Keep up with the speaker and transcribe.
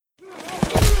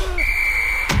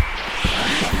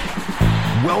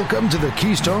Welcome to the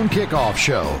Keystone Kickoff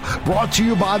Show, brought to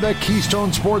you by the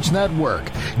Keystone Sports Network.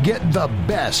 Get the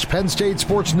best Penn State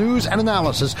sports news and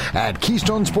analysis at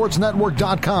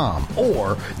KeystonesportsNetwork.com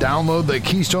or download the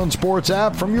Keystone Sports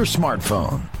app from your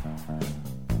smartphone.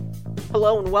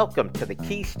 Hello and welcome to the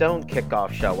Keystone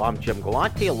Kickoff Show. I'm Jim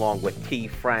Galante along with T.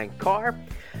 Frank Carr.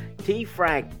 T.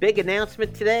 Frank, big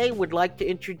announcement today. Would like to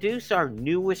introduce our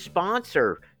newest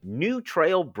sponsor, New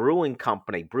Trail Brewing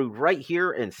Company, brewed right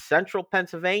here in central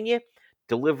Pennsylvania,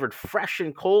 delivered fresh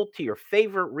and cold to your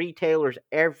favorite retailers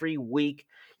every week.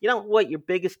 You know what your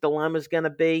biggest dilemma is going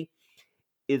to be?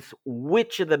 Is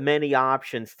which of the many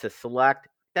options to select.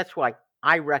 That's why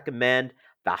I recommend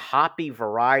the Hoppy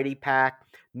Variety Pack.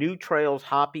 New Trail's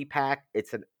Hoppy Pack.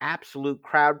 It's an absolute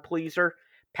crowd pleaser,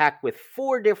 packed with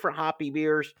 4 different hoppy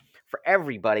beers for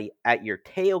everybody at your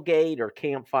tailgate or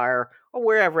campfire or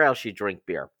wherever else you drink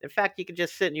beer. In fact, you can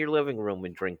just sit in your living room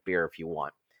and drink beer if you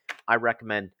want. I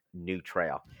recommend New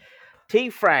Trail. T.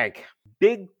 Frank,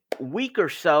 big week or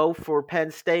so for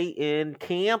Penn State in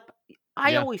camp.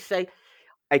 I always say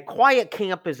a quiet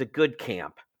camp is a good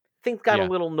camp. Things got a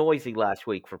little noisy last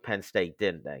week for Penn State,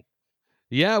 didn't they?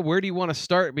 Yeah, where do you want to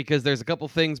start? Because there's a couple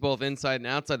things both inside and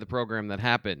outside the program that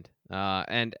happened.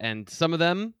 And some of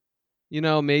them, you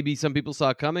know, maybe some people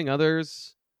saw coming,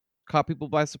 others caught people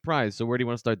by surprise. So where do you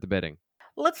want to start the betting?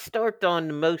 Let's start on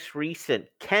the most recent.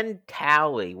 Ken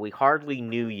Talley, we hardly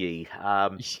knew ye.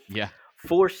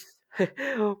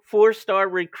 Four-star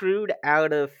recruit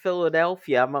out of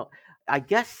Philadelphia. I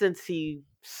guess since he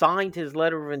signed his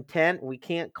letter of intent, we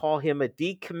can't call him a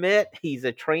decommit. He's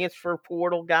a transfer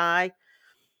portal guy.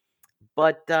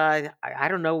 But I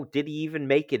don't know, did he even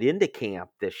make it into camp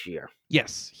this year?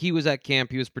 Yes, he was at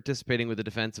camp. He was participating with the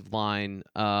defensive line.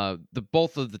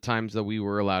 Both of the times that we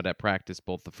were allowed at practice,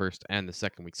 both the first and the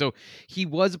second week. So he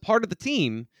was a part of the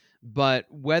team, but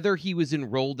whether he was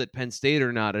enrolled at Penn State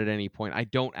or not at any point, I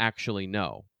don't actually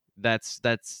know. That's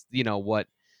you know what.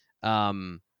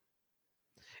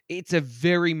 It's a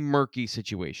very murky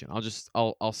situation.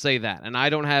 I'll say that. And I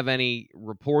don't have any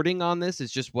reporting on this.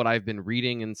 It's just what I've been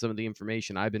reading and some of the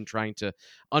information I've been trying to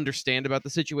understand about the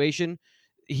situation.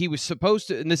 He was supposed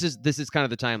to, and this is kind of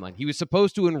the timeline. He was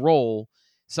supposed to enroll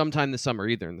sometime this summer,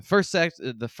 either in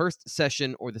the first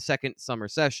session or the second summer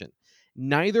session.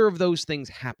 Neither of those things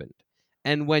happened.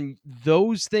 And when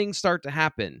those things start to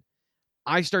happen,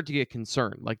 I start to get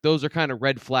concerned. Like, those are kind of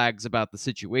red flags about the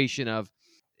situation of,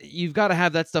 you've got to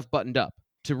have that stuff buttoned up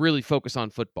to really focus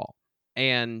on football.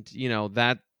 And, you know,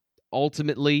 that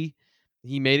ultimately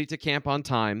he made it to camp on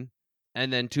time,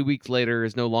 and then 2 weeks later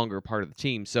is no longer a part of the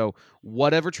team. So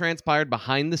whatever transpired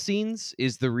behind the scenes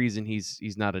is the reason he's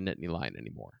not a Nittany Lion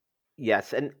anymore.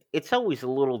 Yes, and it's always a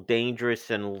little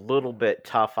dangerous and a little bit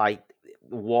tough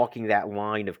walking that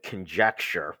line of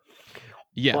conjecture.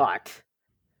 Yeah. But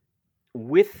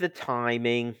with the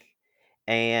timing,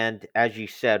 and as you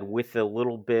said, with a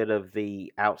little bit of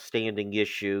the outstanding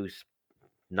issues,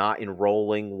 not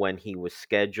enrolling when he was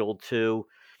scheduled to,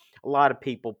 a lot of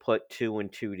people put 2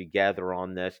 and 2 together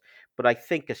on this. But I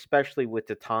think especially with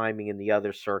the timing and the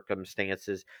other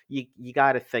circumstances, you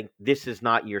got to think this is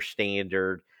not your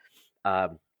standard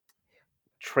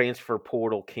transfer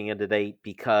portal candidate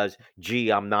because,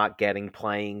 I'm not getting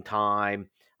playing time.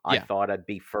 I thought I'd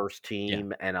be first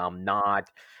team and I'm not.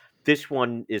 This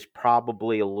one is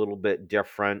probably a little bit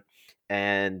different,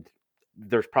 and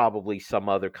there's probably some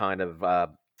other kind of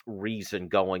reason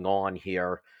going on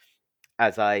here.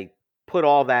 As I put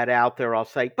all that out there, I'll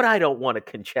say, but I don't want to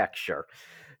conjecture.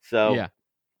 So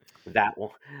that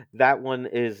one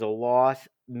is a loss.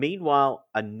 Meanwhile,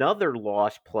 another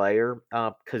lost player,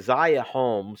 Keziah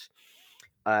Holmes,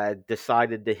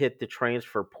 decided to hit the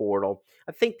transfer portal.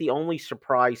 I think the only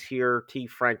surprise here, T.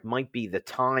 Frank, might be the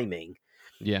timing.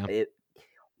 Yeah.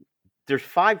 There's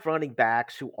 5 running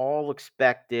backs who all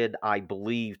expected, I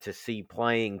believe, to see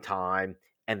playing time,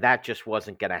 and that just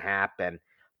wasn't going to happen.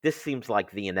 This seems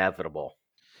like the inevitable.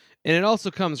 And it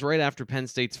also comes right after Penn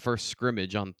State's first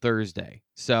scrimmage on Thursday.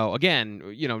 So again,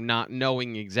 you know, not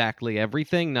knowing exactly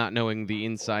everything, not knowing the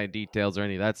inside details or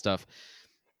any of that stuff.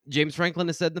 James Franklin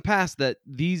has said in the past that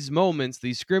these moments,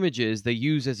 these scrimmages, they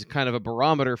use as kind of a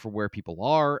barometer for where people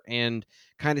are and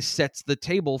kind of sets the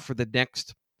table for the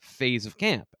next phase of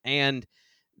camp. And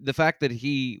the fact that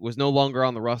he was no longer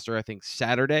on the roster, I think,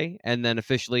 Saturday, and then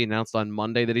officially announced on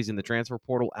Monday that he's in the transfer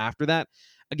portal after that,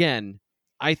 again,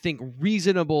 I think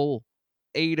reasonable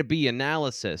A to B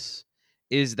analysis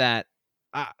is that,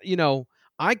 you know,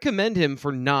 I commend him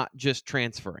for not just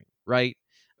transferring, right?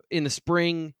 In the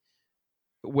spring,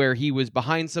 where he was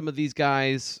behind some of these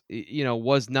guys, you know,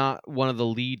 was not one of the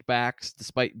lead backs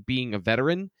despite being a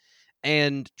veteran.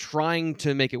 and trying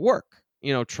to make it work,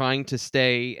 trying to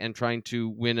stay and trying to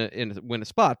win a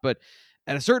spot. But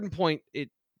at a certain point, it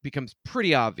becomes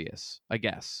pretty obvious, I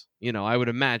guess, I would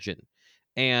imagine.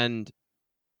 And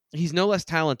he's no less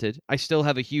talented. I still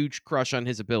have a huge crush on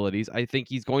his abilities. I think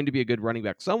he's going to be a good running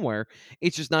back somewhere.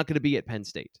 It's just not going to be at Penn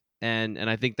State. And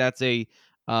I think that's a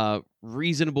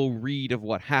reasonable read of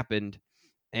what happened.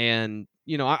 And,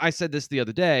 I said this the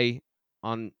other day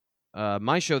on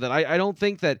my show that I don't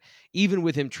think that even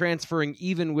with him transferring,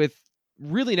 even with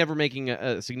really never making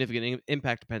a significant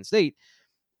impact to Penn State,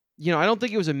 I don't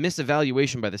think it was a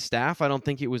misevaluation by the staff. I don't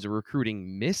think it was a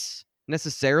recruiting miss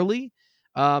necessarily.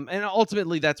 And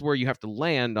ultimately, that's where you have to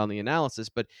land on the analysis.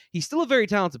 But he's still a very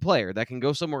talented player that can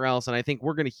go somewhere else. And I think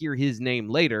we're going to hear his name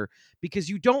later because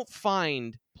you don't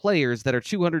find players that are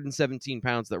 217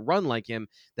 pounds that run like him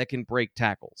that can break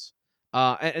tackles.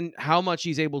 And how much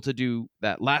he's able to do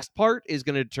that last part is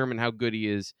going to determine how good he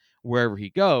is wherever he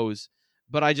goes.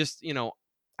 But I just,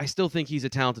 I still think he's a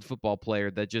talented football player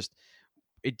that just,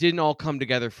 it didn't all come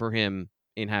together for him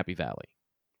in Happy Valley.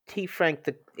 T. Frank,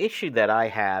 the issue that I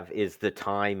have is the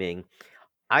timing.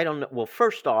 I don't know. Well,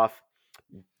 first off,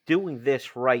 doing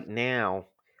this right now,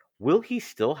 will he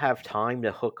still have time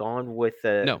to hook on with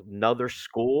another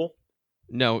school?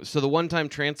 No. So the one-time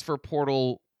transfer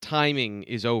portal timing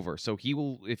is over. So he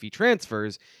will, if he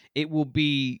transfers, it will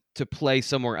be to play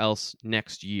somewhere else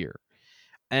next year.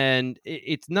 And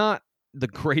it's not the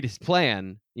greatest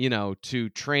plan, to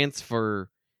transfer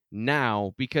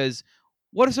now, because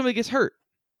what if somebody gets hurt?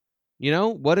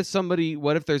 What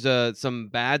if there's some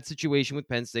bad situation with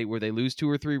Penn State where they lose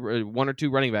one or two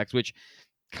running backs, which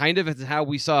kind of is how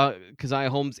we saw Keziah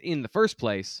Holmes in the first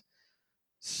place.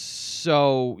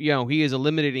 So, he is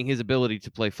eliminating his ability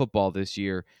to play football this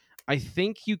year. I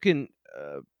think you can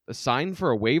assign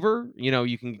for a waiver.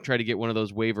 You can try to get one of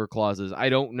those waiver clauses. I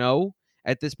don't know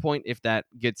at this point if that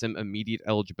gets him immediate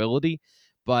eligibility,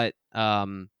 but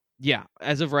yeah,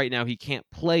 as of right now, he can't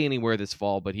play anywhere this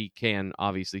fall, but he can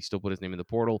obviously still put his name in the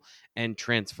portal and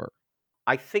transfer.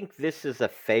 I think this is a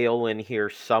fail in here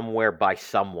somewhere by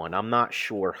someone. I'm not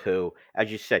sure who.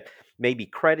 As you said, maybe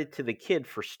credit to the kid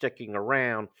for sticking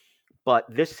around, but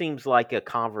this seems like a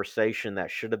conversation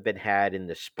that should have been had in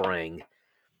the spring.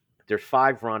 There's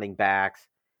 5 running backs,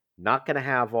 not going to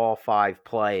have all 5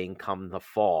 playing come the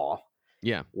fall.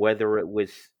 Yeah. Whether it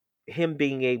was him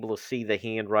being able to see the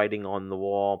handwriting on the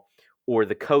wall or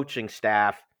the coaching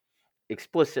staff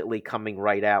explicitly coming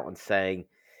right out and saying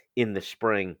in the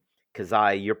spring,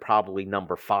 Keziah, you're probably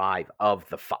number 5 of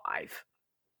the 5.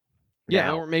 Yeah,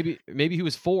 Now, or maybe he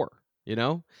was 4. I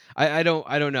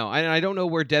don't know. I don't know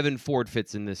where Devin Ford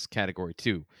fits in this category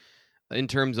too, in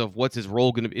terms of what's his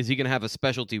role going to be. Is he going to have a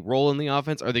specialty role in the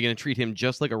offense? Are they going to treat him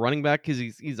just like a running back? Because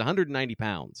he's 190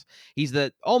 pounds. He's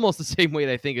almost the same weight,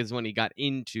 I think, as when he got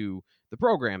into the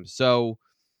program. So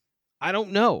I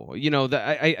don't know.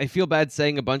 I feel bad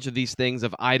saying a bunch of these things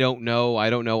of I don't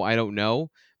know.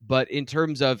 But in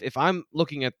terms of if I'm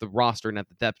looking at the roster and at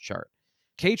the depth chart,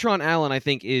 Katron Allen, I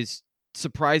think, is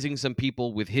surprising some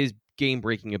people with his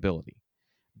game-breaking ability.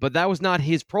 But that was not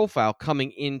his profile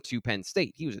coming into Penn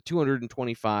State. He was a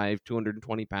 225,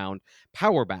 220-pound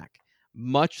power back,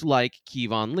 much like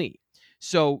Kevon Lee.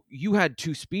 So you had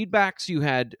 2 speed backs, you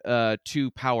had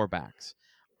 2 power backs.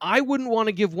 I wouldn't want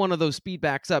to give one of those speed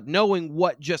backs up knowing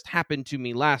what just happened to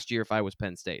me last year if I was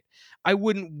Penn State. I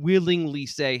wouldn't willingly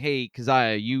say, hey,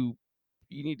 Keziah, you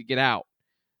need to get out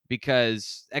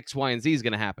because X, Y, and Z is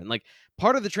going to happen. Like,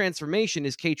 part of the transformation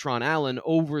is Katron Allen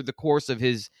over the course of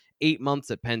his 8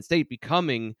 months at Penn State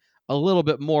becoming a little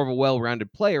bit more of a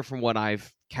well-rounded player from what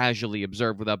I've casually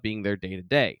observed without being there day to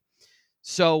day.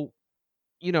 So,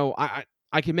 I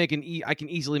can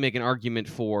easily make an argument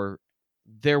for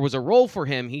there was a role for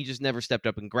him. He just never stepped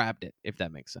up and grabbed it, if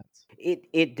that makes sense.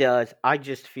 it does. I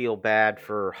just feel bad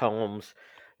for Holmes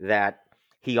that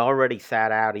he already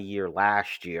sat out a year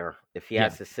last year. If he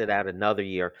has to sit out another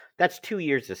year, that's 2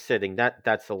 years of sitting.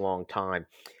 That's a long time.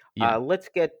 Yeah. Let's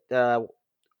get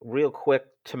real quick.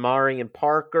 Tamarian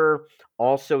Parker,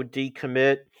 also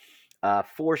decommit,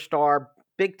 4-star,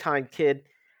 big time kid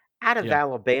out of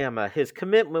Alabama. His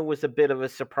commitment was a bit of a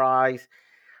surprise,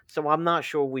 so I'm not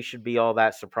sure we should be all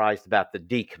that surprised about the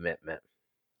decommitment.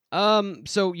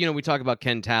 So we talk about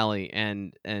Ken Talley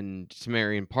and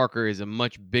Tamarian Parker is a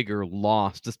much bigger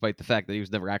loss, despite the fact that he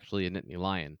was never actually a Nittany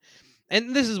Lion.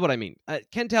 And this is what I mean.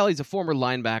 Ken Talley's a former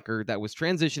linebacker that was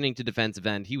transitioning to defensive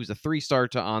end. He was a 3-star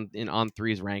in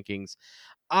On3's rankings.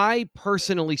 I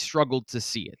personally struggled to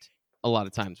see it a lot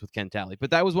of times with Ken Talley,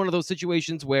 but that was one of those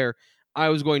situations where I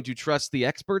was going to trust the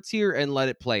experts here and let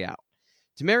it play out.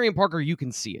 Tamarian Parker, you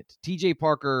can see it. TJ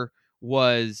Parker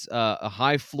was a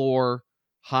high floor,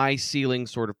 high ceiling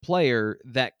sort of player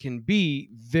that can be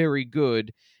very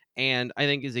good, and I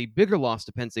think is a bigger loss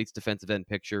to Penn State's defensive end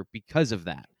picture because of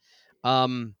that.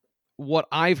 What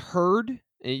I've heard,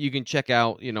 you can check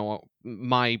out,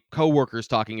 my coworkers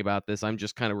talking about this. I'm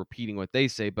just kind of repeating what they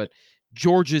say, but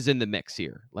Georgia's in the mix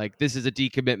here. Like, this is a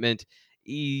decommitment.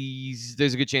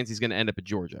 There's a good chance he's going to end up at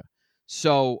Georgia.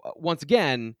 So once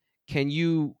again, can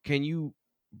you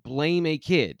blame a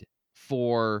kid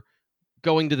for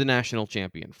going to the national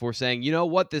champion, for saying, you know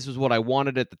what, this was what I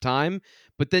wanted at the time,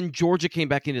 but then Georgia came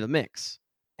back into the mix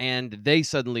and they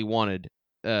suddenly wanted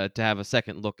to have a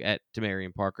second look at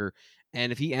Tamarian Parker.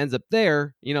 And if he ends up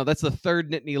there, that's the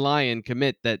third Nittany Lion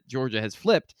commit that Georgia has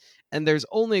flipped. And there's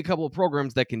only a couple of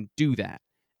programs that can do that.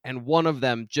 And one of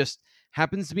them just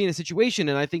happens to be in a situation.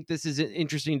 And I think this is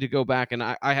interesting to go back, and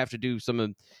I have to do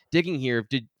some digging here.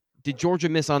 Did Georgia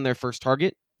miss on their first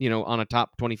target, on a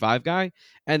top 25 guy?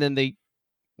 And then they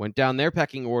went down their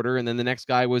pecking order, and then the next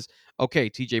guy was, okay,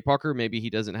 TJ Parker, maybe he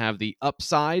doesn't have the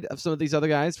upside of some of these other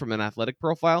guys from an athletic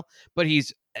profile, but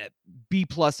he's B+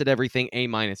 at everything, A-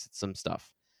 at some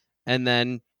stuff. And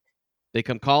then they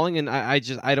come calling, and I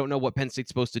don't know what Penn State's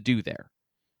supposed to do there,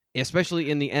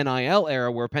 especially in the NIL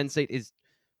era where Penn State is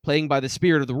playing by the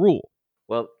spirit of the rule.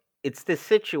 Well, it's this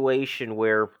situation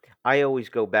where I always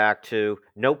go back to,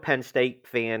 no Penn State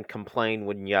fan complained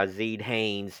when Yazeed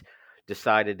Haynes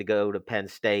decided to go to Penn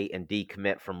State and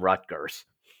decommit from Rutgers.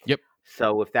 Yep.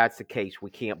 So if that's the case, we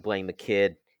can't blame the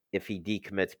kid if he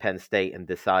decommits Penn State and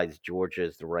decides Georgia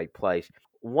is the right place.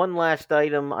 One last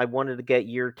item I wanted to get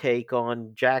your take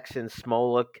on: Jackson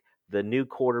Smolik, the new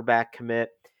quarterback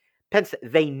commit. Penn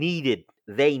State, they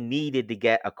needed to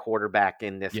get a quarterback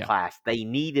in this class. They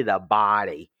needed a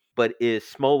body. But is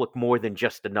Smolik more than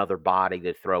just another body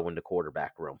to throw in the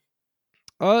quarterback room?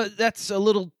 That's a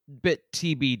little bit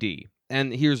TBD.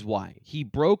 And here's why. He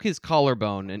broke his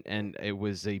collarbone, and it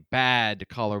was a bad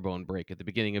collarbone break at the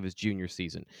beginning of his junior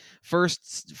season.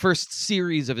 First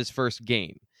series of his first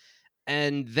game.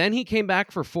 And then he came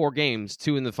back for 4 games,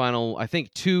 2 in the final, I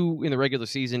think 2 in the regular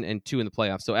season and 2 in the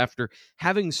playoffs. So after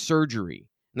having surgery,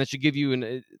 and that should give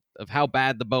you of how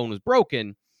bad the bone was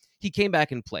broken, he came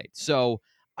back and played. So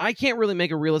I can't really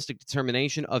make a realistic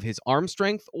determination of his arm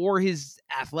strength or his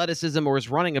athleticism or his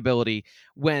running ability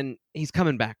when he's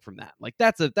coming back from that. Like,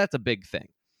 that's a big thing.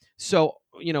 So,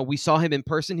 we saw him in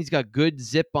person. He's got good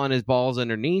zip on his balls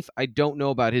underneath. I don't know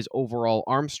about his overall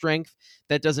arm strength.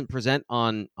 That doesn't present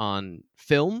on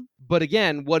film. But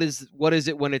again, what is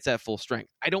it when it's at full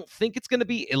strength? I don't think it's going to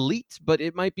be elite, but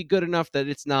it might be good enough that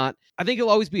it's not. I think he'll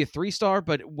always be a 3-star,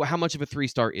 but how much of a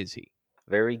 3-star is he?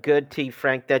 Very good, T.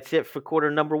 Frank. That's it for quarter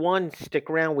number 1. Stick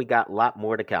around. We got a lot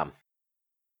more to come.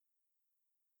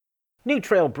 New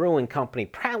Trail Brewing Company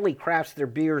proudly crafts their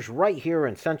beers right here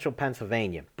in central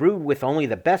Pennsylvania. Brewed with only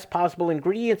the best possible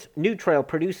ingredients, New Trail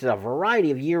produces a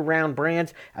variety of year-round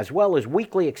brands as well as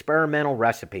weekly experimental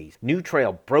recipes. New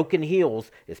Trail Broken Heels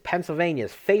is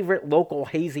Pennsylvania's favorite local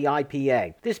hazy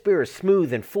IPA. This beer is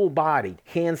smooth and full-bodied.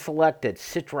 Hand-selected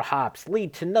Citra hops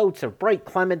lead to notes of bright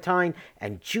clementine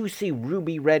and juicy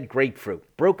ruby red grapefruit.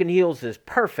 Broken Heels is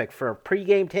perfect for a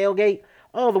pregame tailgate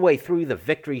all the way through the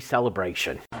victory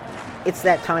celebration. It's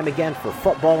that time again for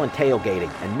football and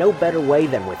tailgating, and no better way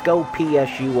than with Go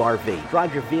PSU RV.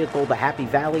 Drive your vehicle to Happy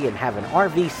Valley and have an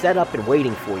RV set up and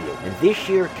waiting for you. And this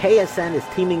year, KSN is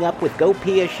teaming up with Go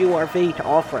PSU RV to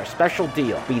offer a special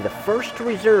deal. Be the first to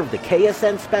reserve the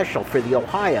KSN special for the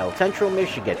Ohio, Central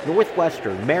Michigan,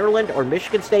 Northwestern, Maryland, or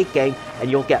Michigan State game,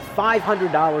 and you'll get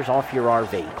 $500 off your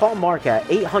RV. Call Mark at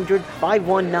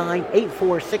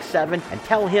 800-519-8467 and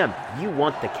tell him you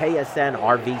want the KSN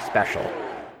RV special.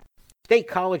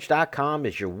 StateCollege.com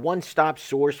is your one-stop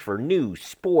source for news,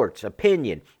 sports,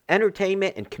 opinion,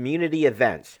 entertainment, and community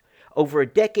events. Over a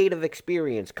decade of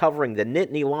experience covering the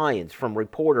Nittany Lions from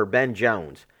reporter Ben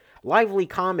Jones. Lively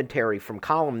commentary from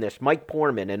columnist Mike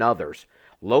Poorman and others.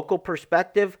 Local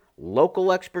perspective,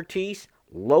 local expertise,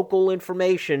 local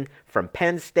information from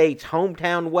Penn State's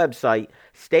hometown website,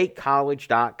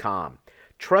 StateCollege.com.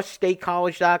 Trust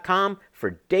StateCollege.com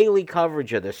for daily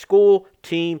coverage of the school,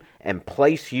 team, and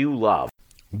place you love.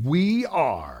 We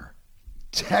are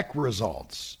Tech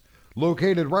Results,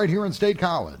 located right here in State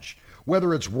College.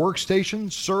 Whether it's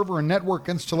workstation, server, and network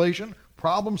installation,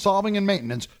 problem solving and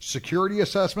maintenance, security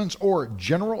assessments, or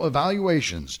general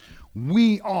evaluations,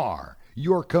 we are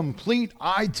your complete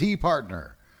IT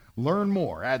partner. Learn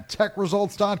more at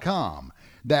techresults.com.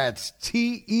 That's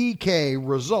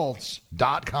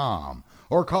TEKresults.com.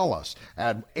 Or call us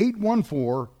at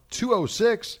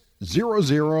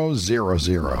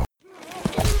 814-206-0000.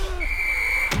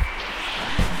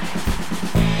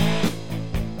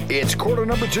 It's quarter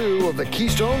number 2 of the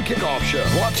Keystone Kickoff Show,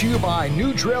 brought to you by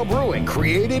New Trail Brewing,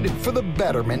 created for the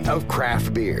betterment of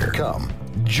craft beer. Come,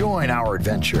 join our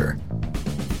adventure.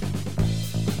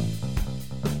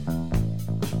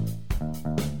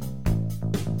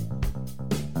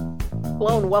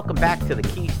 Hello and welcome back to the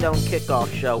Keystone Kickoff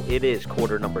Show. It is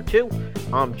quarter number 2.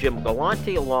 I'm Jim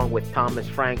Galante along with Thomas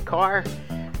Frank Carr.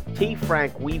 T.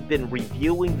 Frank, we've been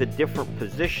reviewing the different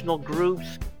positional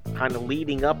groups kind of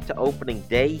leading up to opening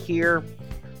day here.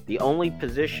 The only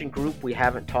position group we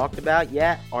haven't talked about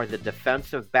yet are the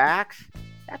defensive backs.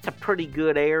 That's a pretty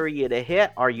good area to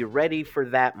hit. Are you ready for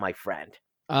that, my friend?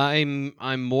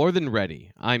 I'm more than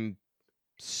ready. I'm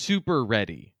super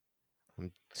ready.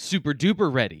 I'm super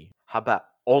duper ready. How about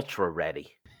ultra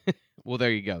ready? Well,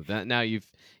 there you go. Now you've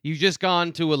just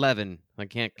gone to 11. I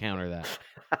can't counter that.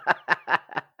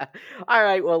 All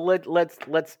right, well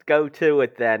let's go to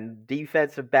it then.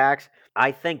 Defensive backs.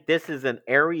 I think this is an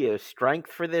area of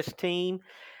strength for this team.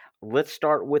 Let's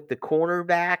start with the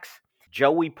cornerbacks.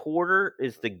 Joey Porter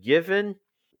is the given.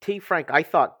 T. Frank, I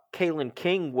thought Keystone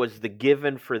King was the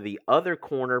given for the other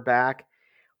cornerback,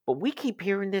 but we keep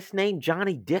hearing this name,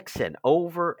 Johnny Dixon,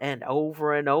 over and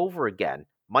over and over again.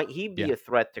 Might he be a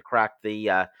threat to crack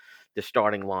the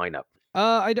starting lineup?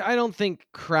 I don't think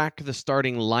crack the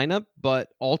starting lineup, but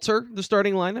alter the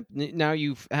starting lineup. Now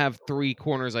you have 3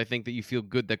 corners, I think, that you feel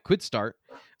good that could start.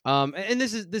 And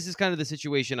this is kind of the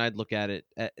situation I'd look at it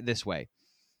this way.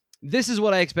 This is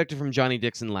what I expected from Johnny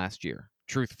Dixon last year,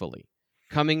 truthfully.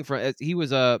 Coming from, he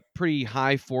was a pretty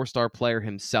high 4-star player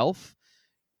himself,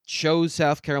 chose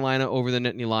South Carolina over the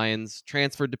Nittany Lions,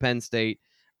 transferred to Penn State.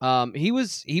 He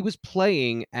was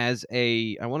playing as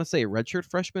I want to say a redshirt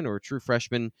freshman or a true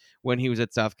freshman when he was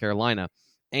at South Carolina.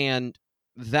 And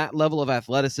that level of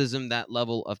athleticism, that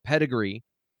level of pedigree,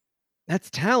 that's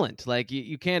talent. Like,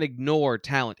 you can't ignore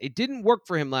talent. It didn't work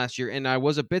for him last year, and I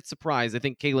was a bit surprised. I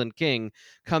think Keystone King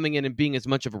coming in and being as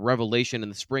much of a revelation in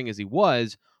the spring as he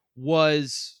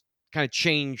was kind of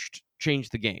changed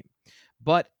the game.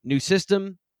 But new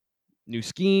system, new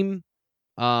scheme.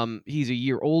 He's a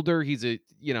year older. He's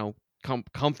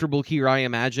comfortable here, I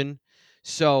imagine.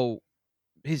 So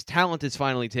his talent is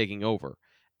finally taking over.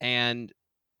 And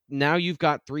now you've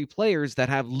got 3 players that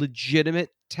have legitimate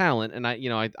talent. And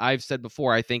I've said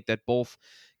before, I think that both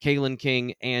Keystone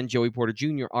King and Joey Porter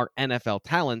Jr. are NFL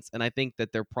talents. And I think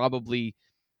that they're probably,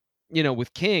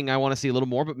 with King, I want to see a little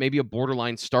more, but maybe a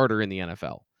borderline starter in the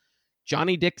NFL.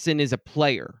 Johnny Dixon is a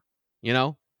player,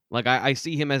 Like, I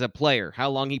see him as a player. How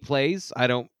long he plays, I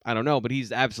don't know, but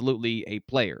he's absolutely a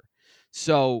player.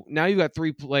 So now you've got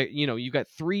 3 you've got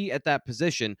 3 at that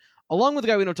position, along with the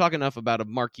guy we don't talk enough about, of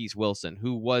Marquise Wilson,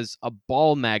 who was a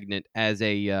ball magnet as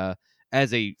a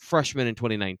freshman in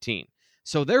 2019.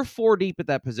 So they're 4 deep at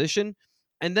that position,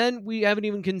 and then we haven't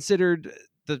even considered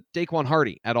the Daquan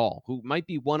Hardy at all, who might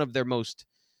be one of their most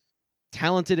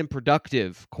talented and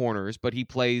productive corners, but he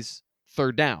plays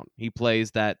third down. He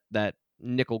plays that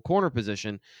nickel corner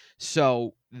position.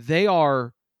 So they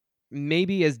are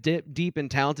maybe as deep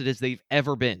and talented as they've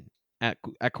ever been at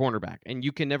cornerback. And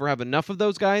you can never have enough of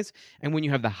those guys. And when you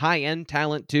have the high-end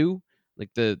talent too, like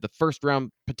the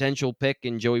first-round potential pick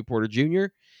in Joey Porter Jr.,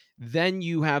 then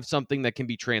you have something that can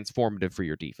be transformative for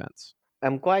your defense.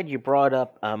 I'm glad you brought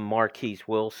up Marquise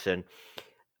Wilson.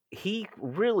 He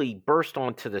really burst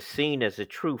onto the scene as a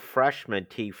true freshman,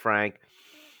 T. Frank.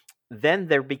 Then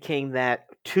there became that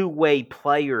two-way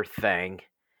player thing.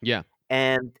 Yeah.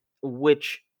 And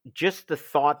which just the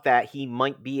thought that he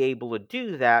might be able to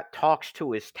do that talks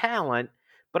to his talent,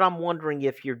 but I'm wondering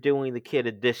if you're doing the kid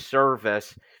a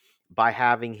disservice by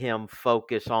having him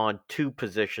focus on 2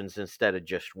 positions instead of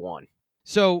just 1.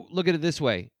 So look at it this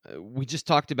way. We just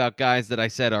talked about guys that I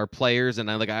said are players,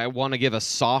 and I want to give a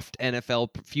soft NFL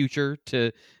future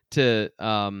to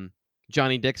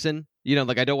Johnny Dixon.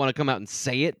 I don't want to come out and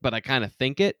say it, but I kind of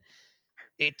think it.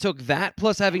 It took that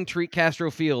plus having Tariq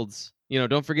Castro Fields.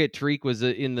 Don't forget Tariq was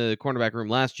in the cornerback room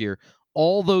last year.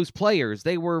 All those players,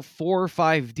 they were 4 or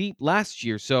 5 deep last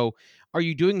year. So are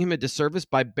you doing him a disservice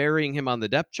by burying him on the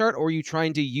depth chart, or are you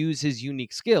trying to use his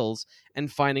unique skills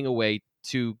and finding a way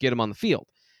to get him on the field?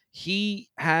 He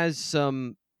has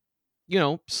some,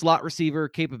 slot receiver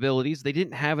capabilities. They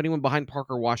didn't have anyone behind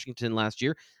Parker Washington last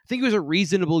year. I think it was a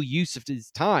reasonable use of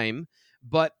his time,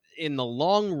 but in the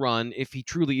long run, if he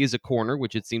truly is a corner,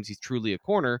 which it seems he's truly a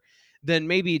corner, then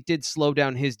maybe it did slow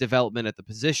down his development at the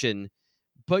position.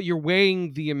 But you're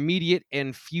weighing the immediate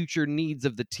and future needs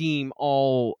of the team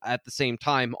all at the same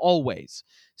time, always.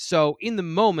 So in the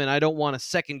moment, I don't want to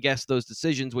second guess those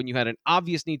decisions when you had an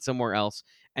obvious need somewhere else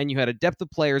and you had a depth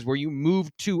of players where you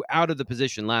moved two out of the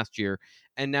position last year,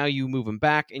 and now you move them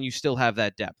back, and you still have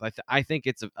that depth. I think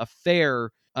it's a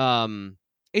fair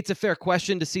it's a fair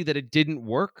question to see that it didn't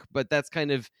work, but that's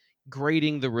kind of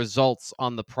grading the results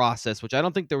on the process, which I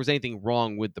don't think there was anything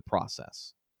wrong with the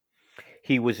process.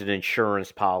 He was an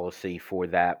insurance policy for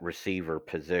that receiver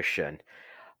position.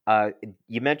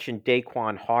 You mentioned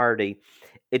Daquan Hardy.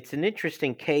 It's an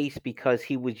interesting case because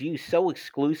he was used so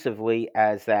exclusively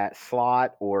as that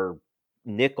slot or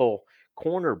nickel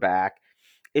cornerback.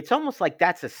 It's almost like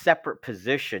that's a separate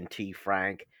position, T.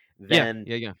 Frank, Yeah, than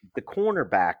yeah, yeah. the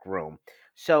cornerback room.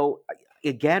 So,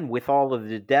 again, with all of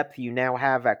the depth you now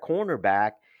have at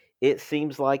cornerback, it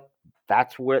seems like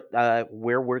that's where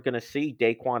we're going to see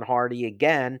Daquan Hardy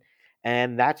again,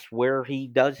 and that's where he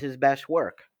does his best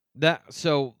work.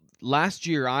 So last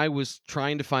year I was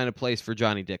trying to find a place for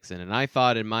Johnny Dixon, and I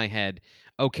thought in my head,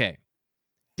 okay,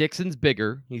 Dixon's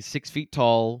bigger. He's 6 feet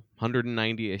tall,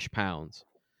 190-ish pounds.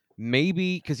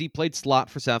 Maybe because he played slot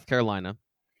for South Carolina,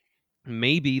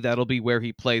 maybe that'll be where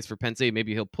he plays for Penn State.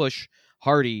 Maybe he'll push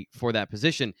Hardy for that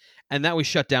position. And that was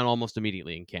shut down almost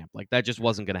immediately in camp. Like, that just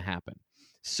wasn't going to happen.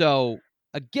 So,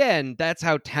 again, that's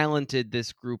how talented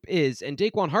this group is. And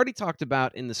Daquan Hardy talked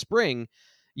about in the spring,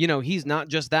 he's not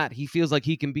just that. He feels like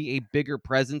he can be a bigger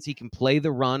presence. He can play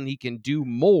the run. He can do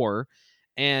more.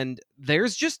 And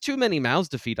there's just too many mouths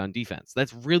to feed on defense.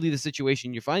 That's really the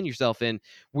situation you find yourself in,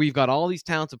 where you've got all these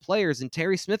talented players, and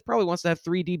Terry Smith probably wants to have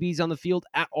 3 DBs on the field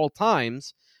at all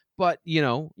times. But,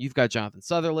 you've got Jonathan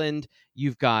Sutherland,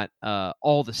 you've got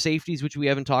all the safeties, which we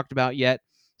haven't talked about yet.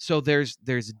 So there's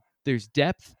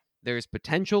depth, there's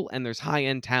potential, and there's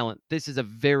high-end talent. This is a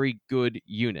very good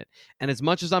unit. And as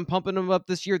much as I'm pumping them up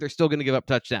this year, they're still going to give up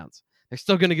touchdowns. They're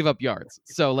still going to give up yards.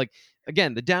 So,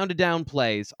 again, the down-to-down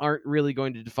plays aren't really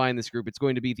going to define this group. It's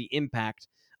going to be the impact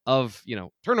of,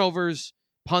 turnovers,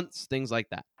 punts, things like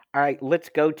that. All right, let's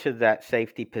go to that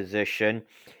safety position.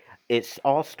 It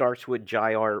all starts with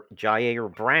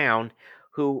Jair Brown,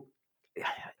 who,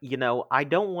 I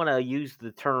don't want to use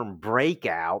the term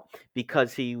breakout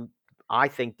because I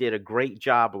think, did a great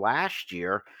job last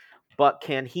year. But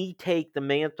can he take the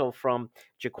mantle from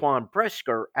Jaquan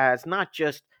Brisker as not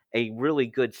just a really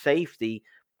good safety,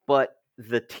 but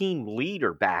the team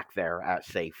leader back there at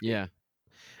safety? Yeah.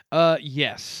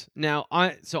 Yes. Now,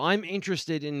 I'm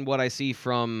interested in what I see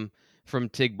from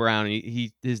Tig Brown.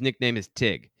 His nickname is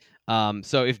Tig.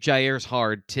 So if Jair's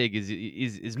hard, Tig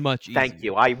is much easier. Thank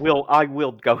you. I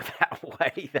will go that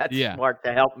way. That's smart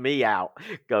to help me out.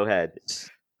 Go ahead.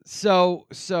 So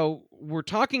we're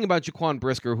talking about Jaquan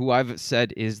Brisker, who I've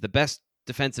said is the best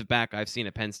defensive back I've seen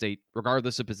at Penn State,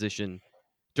 regardless of position,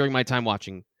 during my time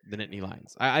watching the Nittany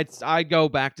Lions. I go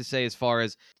back to say as far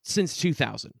as since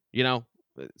 2000,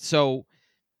 So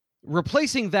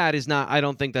replacing that is not, I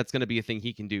don't think that's going to be a thing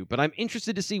he can do, but I'm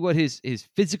interested to see what his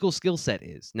physical skill set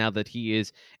is now that he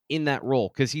is in that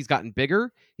role, because he's gotten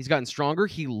bigger, he's gotten stronger,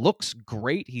 he looks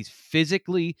great, he's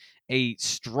physically a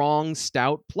strong,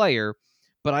 stout player,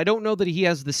 but I don't know that he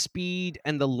has the speed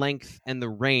and the length and the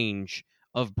range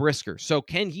of Brisker. So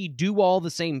can he do all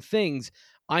the same things?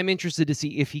 I'm interested to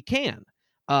see if he can.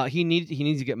 He needs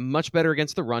to get much better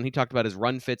against the run. He talked about his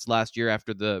run fits last year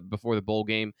before the bowl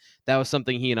game. That was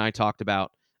something he and I talked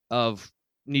about, of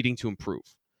needing to improve.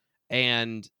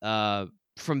 And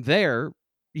from there,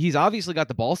 he's obviously got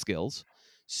the ball skills.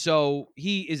 So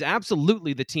he is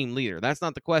absolutely the team leader. That's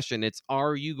not the question. It's,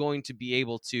 are you going to be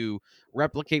able to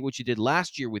replicate what you did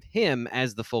last year with him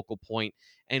as the focal point?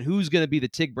 And who's going to be the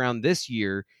Tig Brown this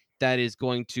year that is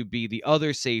going to be the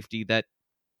other safety that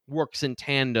works in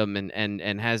tandem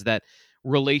and has that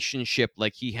relationship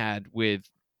like he had with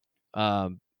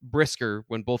Brisker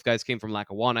when both guys came from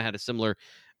Lackawanna, had a similar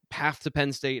path to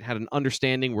Penn State, had an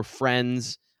understanding, were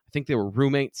friends. I think they were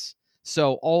roommates.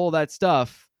 So all of that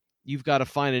stuff, you've got to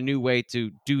find a new way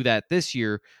to do that this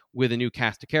year with a new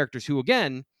cast of characters who,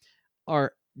 again,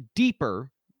 are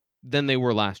deeper than they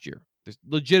were last year. There's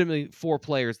legitimately 4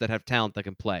 players that have talent that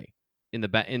can play in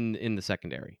the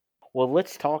secondary. Well,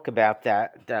 let's talk about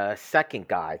that second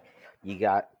guy. You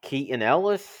got Keaton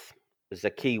Ellis,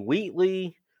 Zakee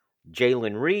Wheatley,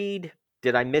 Jalen Reed.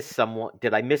 Did I miss someone?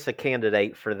 Did I miss a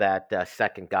candidate for that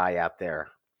second guy out there?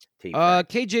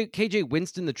 KJ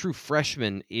Winston, the true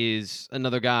freshman, is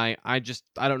another guy. I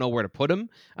don't know where to put him.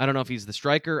 I don't know if he's the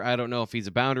striker. I don't know if he's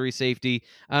a boundary safety.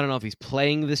 I don't know if he's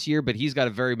playing this year, but he's got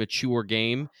a very mature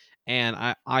game,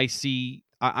 and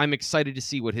I'm excited to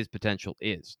see what his potential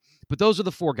is. But those are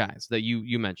the 4 guys that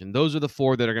you mentioned. Those are the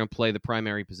 4 that are going to play the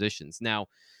primary positions. Now,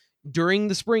 during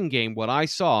the spring game, what I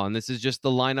saw, and this is just the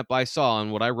lineup I saw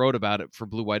and what I wrote about it for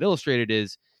Blue White Illustrated,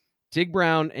 is Tig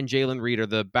Brown and Jalen Reed are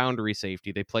the boundary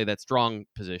safety. They play that strong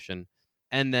position.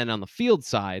 And then on the field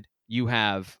side, you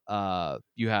have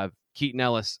Keaton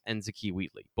Ellis and Zakee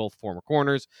Wheatley, both former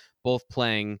corners, both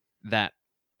playing that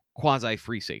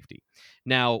quasi-free safety.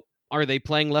 Now, are they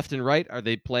playing left and right? Are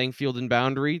they playing field and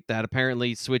boundary? That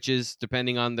apparently switches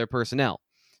depending on their personnel.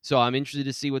 So I'm interested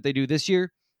to see what they do this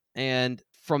year. And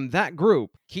from that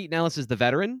group, Keaton Ellis is the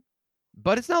veteran,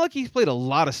 but it's not like he's played a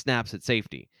lot of snaps at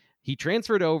safety. He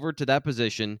transferred over to that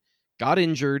position, got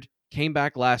injured, came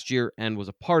back last year, and was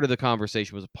a part of the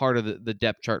conversation, was a part of the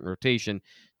depth chart and rotation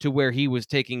to where he was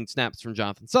taking snaps from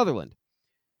Jonathan Sutherland.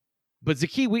 But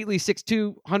Zakee Wheatley,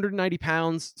 6'2", 190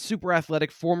 pounds, super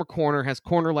athletic, former corner, has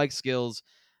corner-like skills.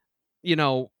 You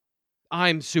know,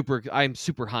 I'm super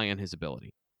high on his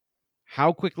ability.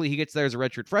 How quickly he gets there as a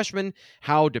redshirt freshman,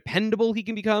 how dependable he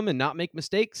can become and not make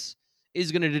mistakes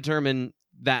is going to determine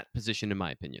that position, in my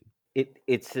opinion.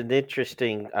 It's an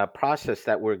interesting process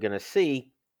that we're going to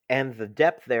see, and the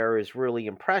depth there is really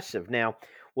impressive. Now,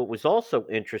 what was also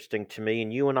interesting to me,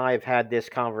 and you and I have had this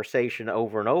conversation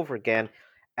over and over again,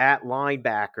 at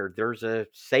linebacker, there's a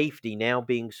safety now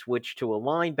being switched to a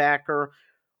linebacker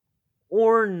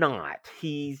or not.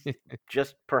 He's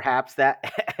just perhaps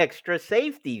that extra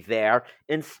safety there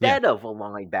instead of a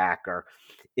linebacker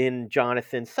in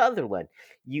Jonathan Sutherland.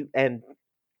 You and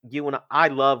I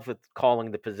love calling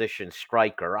the position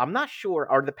striker. I'm not sure,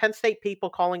 are the Penn State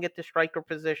people calling it the striker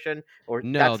position, or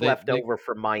no, that's left over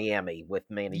from Miami with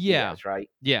Manny Diaz, right?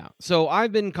 Yeah. So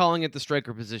I've been calling it the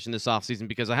striker position this offseason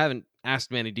because I haven't asked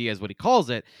Manny Diaz what he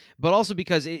calls it, but also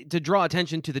because to draw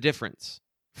attention to the difference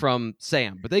from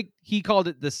Sam. But he called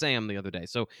it the Sam the other day.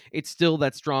 So it's still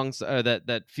that strong,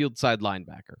 that field side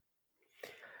linebacker.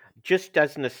 Just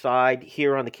as an aside,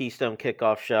 here on the Keystone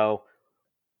Kickoff Show,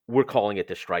 we're calling it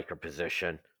the striker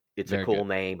position. It's a cool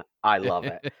name. I love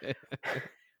it.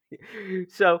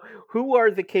 So, who are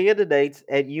the candidates?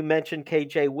 And you mentioned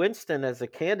KJ Winston as a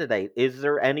candidate. Is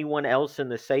there anyone else in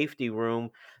the safety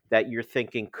room that you're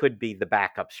thinking could be the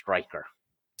backup striker?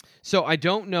 So I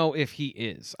don't know if he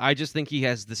is. I just think he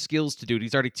has the skills to do it.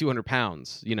 He's already 200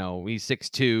 pounds. You know, he's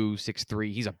 6'2",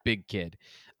 6'3". He's a big kid.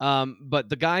 But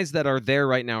the guys that are there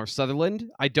right now are Sutherland.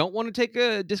 I don't want to take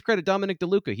a discredit Dominic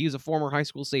DeLuca. He was a former high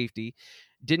school safety.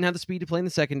 Didn't have the speed to play in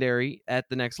the secondary at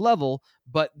the next level,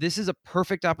 but this is a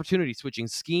perfect opportunity. Switching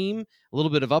scheme, a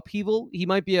little bit of upheaval. He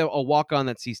might be a walk-on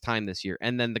that sees time this year.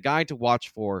 And then the guy to watch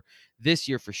for this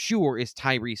year for sure is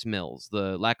Tyrese Mills,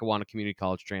 the Lackawanna Community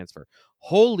College transfer.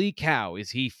 Holy cow,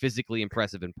 is he physically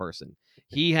impressive in person.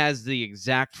 He has the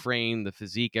exact frame, the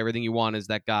physique, everything you want is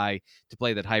that guy to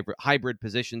play that hybrid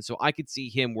position. So I could see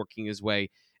him working his way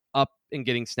up and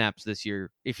getting snaps this year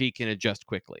if he can adjust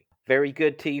quickly. Very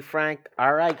good, T. Frank.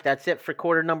 All right, that's it for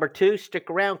quarter number 2.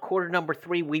 Stick around. Quarter number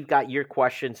 3, we've got your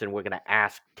questions, and we're going to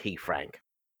ask T. Frank.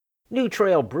 New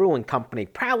Trail Brewing Company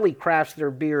proudly crafts their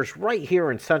beers right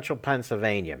here in central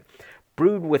Pennsylvania.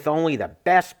 Brewed with only the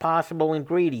best possible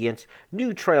ingredients,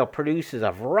 New Trail produces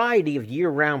a variety of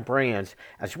year-round brands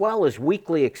as well as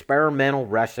weekly experimental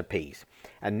recipes.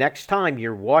 And next time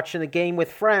you're watching the game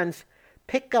with friends,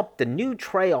 pick up the New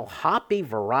Trail Hoppy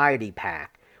Variety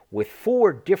Pack. With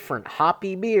 4 different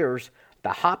hoppy beers, the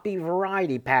Hoppy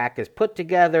Variety Pack is put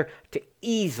together to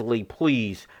easily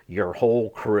please your whole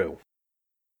crew.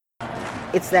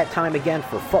 It's that time again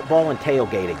for football and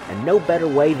tailgating, and no better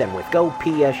way than with Go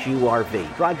PSU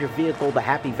RV. Drive your vehicle to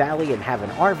Happy Valley and have an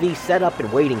RV set up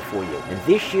and waiting for you. And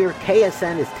this year,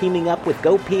 KSN is teaming up with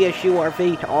Go PSU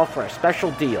RV to offer a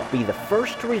special deal. Be the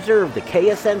first to reserve the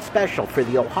KSN special for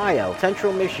the Ohio,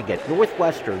 Central Michigan,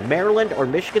 Northwestern, Maryland, or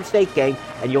Michigan State game,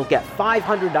 and you'll get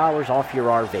 $500 off your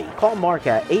RV. Call Mark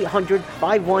at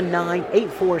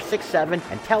 800-519-8467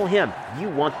 and tell him you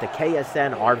want the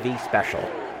KSN RV special.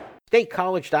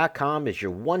 StateCollege.com is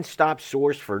your one-stop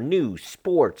source for news,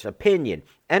 sports, opinion,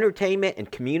 entertainment, and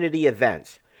community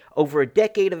events. Over a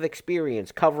decade of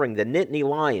experience covering the Nittany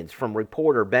Lions from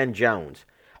reporter Ben Jones.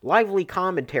 Lively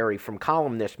commentary from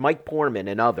columnist Mike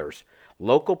Poorman and others.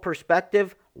 Local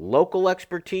perspective, local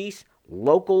expertise,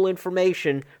 local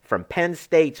information from Penn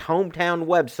State's hometown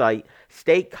website,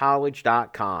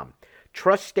 StateCollege.com.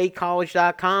 Trust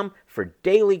StateCollege.com for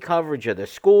daily coverage of the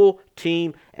school,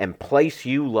 team, and place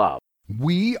you love.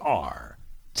 We are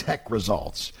Tech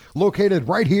Results, located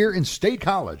right here in State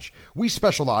College. We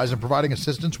specialize in providing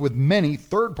assistance with many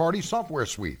third-party software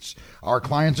suites. Our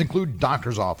clients include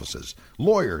doctors' offices,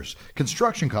 lawyers,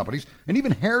 construction companies, and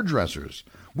even hairdressers.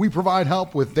 We provide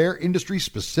help with their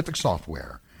industry-specific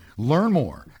software. Learn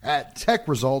more at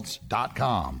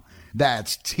techresults.com.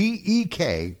 That's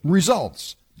TEK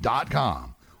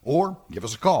results.com. Or give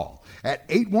us a call at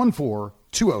 814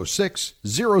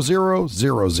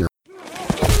 206-0000.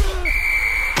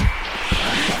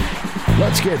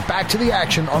 Let's get back to the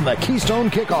action on the Keystone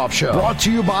Kickoff Show. Brought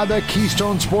to you by the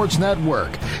Keystone Sports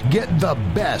Network. Get the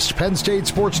best Penn State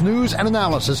sports news and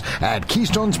analysis at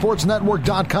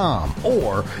KeystoneSportsNetwork.com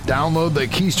or download the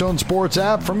Keystone Sports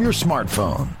app from your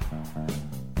smartphone.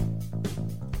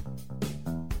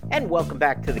 And welcome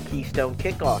back to the Keystone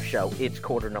Kickoff Show. It's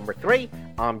quarter number 3.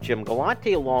 I'm Jim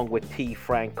Galante along with T.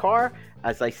 Frank Carr.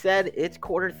 As I said, it's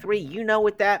quarter 3. You know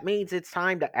what that means. It's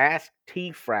time to Ask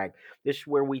T. Frank. This is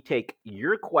where we take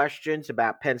your questions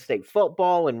about Penn State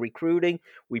football and recruiting.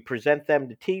 We present them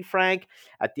to T. Frank.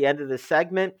 At the end of the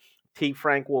segment, T.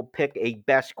 Frank will pick a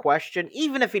best question.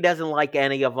 Even if he doesn't like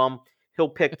any of them, he'll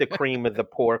pick the cream of the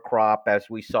poor crop, as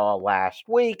we saw last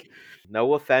week.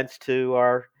 No offense to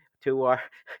our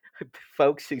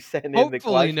folks who send in the questions.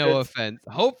 Hopefully no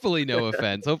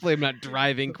offense. Hopefully I'm not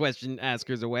driving question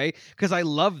askers away, because I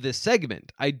love this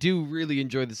segment. I do really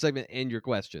enjoy the segment and your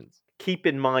questions. Keep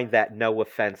in mind that no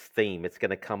offense theme. It's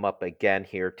going to come up again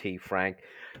here, T. Frank.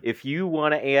 If you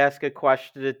want to ask a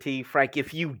question to T. Frank,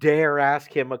 if you dare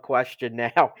ask him a question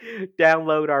now,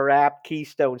 download our app,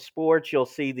 Keystone Sports. You'll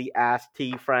see the Ask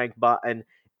T. Frank button,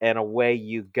 and away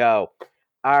you go.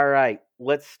 All right,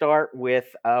 let's start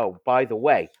with, by the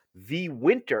way, the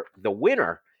winner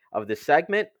of the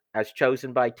segment, as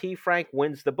chosen by T. Frank,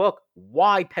 wins the book,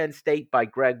 Why Penn State by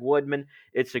Greg Woodman.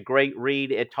 It's a great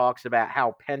read. It talks about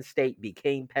how Penn State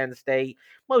became Penn State,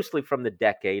 mostly from the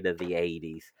decade of the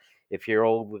 80s. If you're an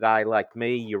old guy like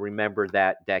me, you remember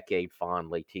that decade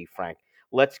fondly, T. Frank.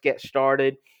 Let's get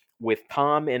started with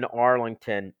Tom in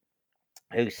Arlington,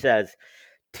 who says,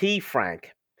 T.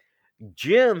 Frank,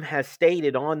 Jim has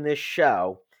stated on this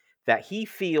show that he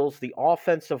feels the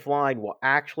offensive line will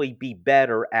actually be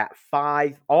better at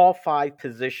all five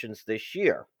positions this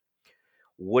year.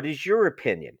 What is your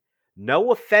opinion?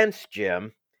 No offense,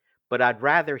 Jim, but I'd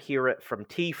rather hear it from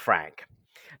T. Frank.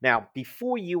 Now,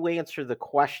 before you answer the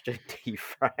question, T.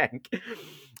 Frank,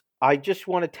 I just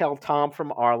want to tell Tom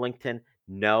from Arlington,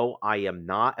 no, I am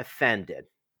not offended.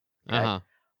 Okay?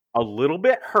 A little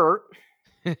bit hurt.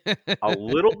 A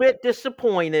little bit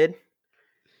disappointed,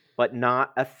 but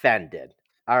not offended.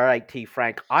 All right, T.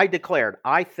 Frank, I declared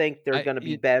I think they're going to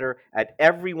be better at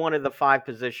every one of the five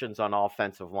positions on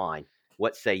offensive line.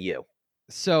 What say you?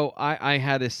 So I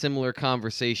had a similar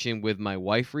conversation with my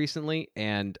wife recently,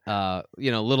 and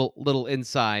little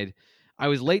inside. I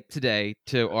was late today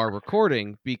to our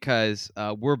recording because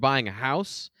we're buying a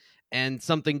house, and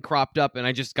something cropped up, and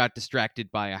I just got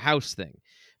distracted by a house thing.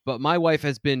 But my wife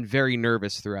has been very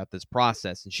nervous throughout this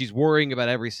process, and she's worrying about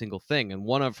every single thing. And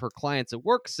one of her clients at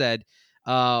work said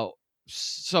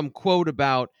some quote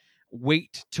about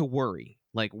wait to worry,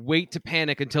 like wait to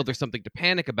panic until there's something to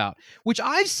panic about, which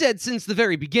I've said since the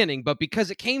very beginning. But because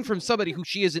it came from somebody who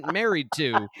she isn't married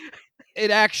to,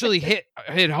 it actually hit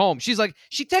home. She's like,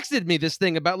 she texted me this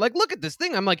thing about, like, look at this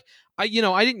thing. I'm like, I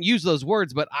didn't use those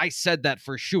words, but I said that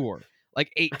for sure,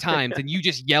 like 8 times, and you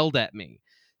just yelled at me.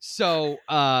 So,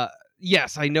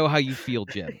 yes, I know how you feel,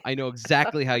 Jim. I know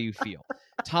exactly how you feel.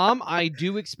 Tom, I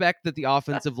do expect that the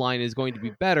offensive line is going to be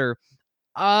better.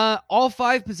 All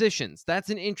 5 positions.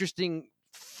 That's an interesting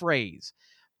phrase.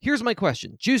 Here's my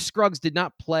question. Juice Scruggs did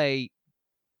not play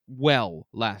well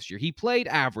last year. He played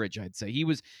average, I'd say. He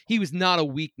was not a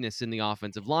weakness in the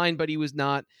offensive line, but he was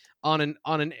not on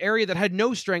an area that had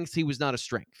no strengths. He was not a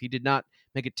strength. He did not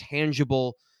make a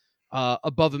tangible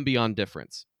above and beyond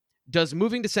difference. Does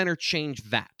moving to center change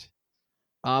that?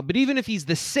 But even if he's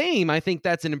the same, I think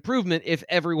that's an improvement if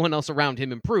everyone else around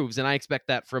him improves. And I expect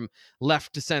that from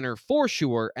left to center for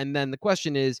sure. And then the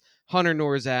question is Hunter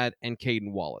Nourzad and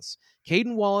Caden Wallace.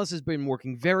 Caden Wallace has been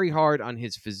working very hard on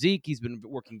his physique. He's been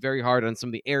working very hard on some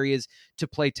of the areas to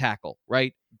play tackle,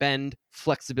 right? Bend,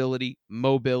 flexibility,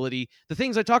 mobility, the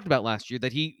things I talked about last year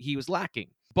that he was lacking.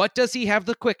 But does he have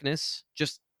the quickness?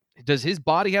 Does his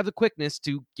body have the quickness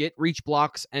to get reach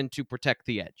blocks and to protect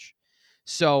the edge?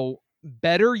 So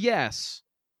better, yes.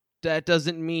 That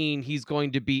doesn't mean he's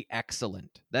going to be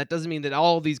excellent. That doesn't mean that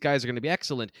all of these guys are going to be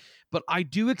excellent. But I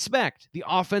do expect the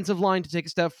offensive line to take a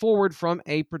step forward from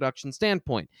a production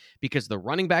standpoint because the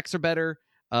running backs are better.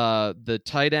 The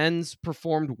tight ends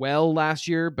performed well last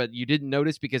year, but you didn't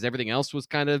notice because everything else was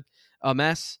kind of a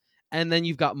mess. And then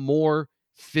you've got more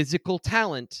physical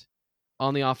talent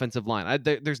on the offensive line.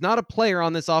 There's not a player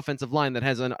on this offensive line that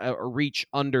has a reach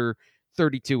under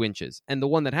 32 inches. And the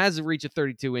one that has a reach of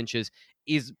 32 inches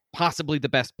is possibly the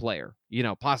best player,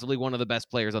 possibly one of the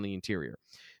best players on the interior.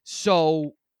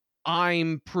 So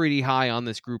I'm pretty high on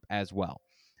this group as well.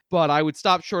 but I would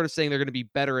stop short of saying they're going to be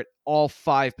better at all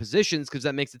 5 positions because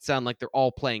that makes it sound like they're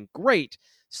all playing great.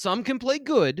 Some can play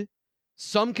good,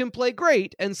 some can play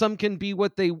great, and some can be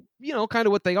what they, kind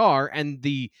of what they are. And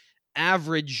the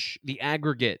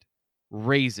aggregate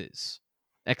raises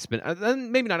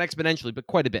maybe not exponentially, but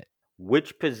quite a bit.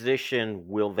 Which position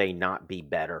will they not be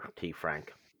better, T.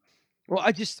 Frank? Well,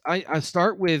 I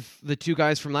start with the 2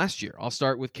 guys from last year. I'll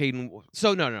start with Caden.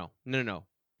 So no.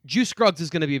 Juice Scruggs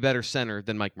is going to be a better center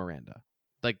than Mike Miranda.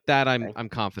 Like that, Okay. I'm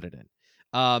confident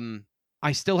in.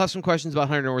 I still have some questions about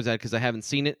Hunter Norzad because I haven't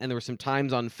seen it, and there were some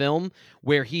times on film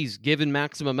where he's given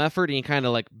maximum effort and he kind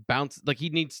of like bounced, like he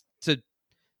needs to,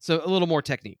 so a little more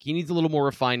technique. He needs a little more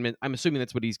refinement. I'm assuming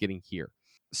that's what he's getting here.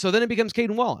 So then it becomes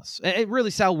Caden Wallace. Really,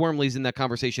 Sal Wormley's in that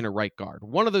conversation at right guard.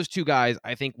 One of those 2 guys,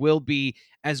 I think, will be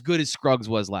as good as Scruggs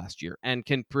was last year and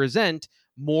can present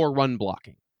more run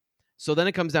blocking. So then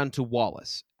it comes down to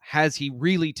Wallace. Has he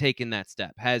really taken that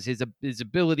step? Has his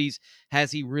abilities,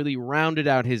 has he really rounded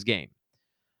out his game?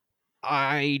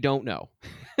 I don't know.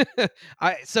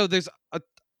 So there's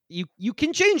you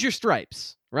can change your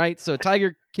stripes, right? So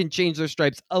Tiger can change their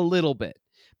stripes a little bit.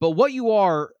 But what you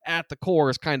are at the core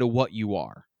is kind of what you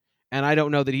are. And I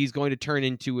don't know that he's going to turn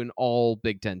into an all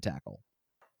Big Ten tackle.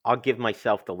 I'll give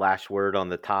myself the last word on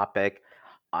the topic.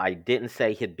 I didn't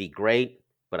say he'd be great,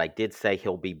 but I did say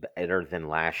he'll be better than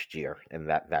last year, and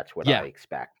that's what I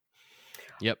expect.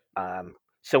 Yep.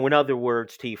 So in other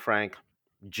words, T. Frank,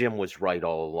 Jim was right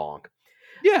all along.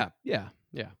 Yeah.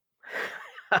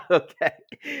 Okay,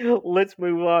 let's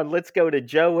move on. Let's go to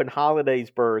Joe in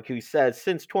Hollidaysburg, who says,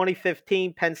 since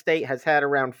 2015, Penn State has had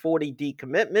around 40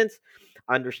 decommitments.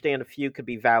 I understand a few could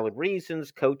be valid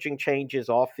reasons, coaching changes,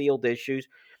 off-field issues,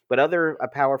 but other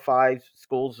Power 5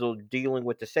 schools are dealing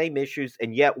with the same issues,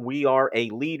 and yet we are a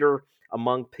leader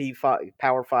among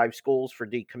Power 5 schools for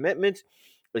decommitments.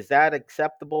 Is that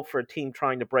acceptable for a team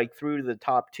trying to break through to the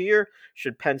top tier?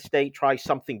 Should Penn State try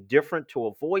something different to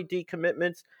avoid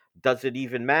decommitments? Does it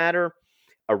even matter?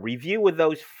 A review of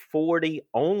those 40,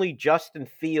 only Justin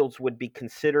Fields would be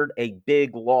considered a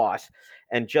big loss.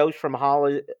 And Joe's from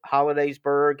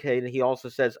Hollidaysburg, and he also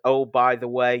says, oh, by the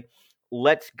way,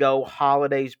 let's go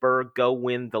Hollidaysburg, go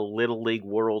win the Little League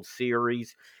World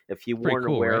Series. If you weren't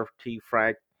aware, right? T.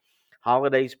 Frank,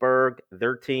 Hollidaysburg,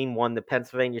 their team won the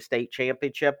Pennsylvania State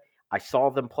Championship. I saw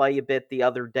them play a bit the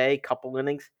other day, couple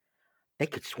innings. They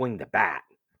could swing the bat,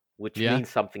 which means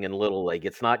something in Little League.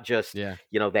 It's not just, they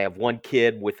have one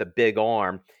kid with a big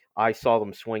arm. I saw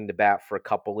them swing the bat for a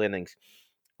couple innings.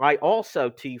 I also,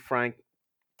 T. Frank,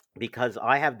 because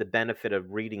I have the benefit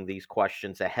of reading these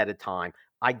questions ahead of time,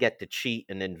 I get to cheat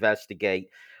and investigate.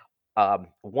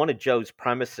 One of Joe's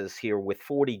premises here with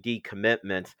 40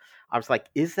 decommitments, I was like,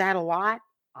 is that a lot?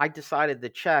 I decided to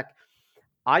check.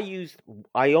 I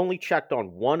only checked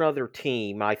on one other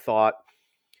team. I thought,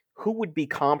 who would be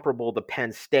comparable to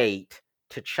Penn State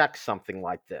to check something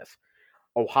like this?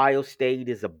 Ohio State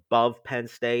is above Penn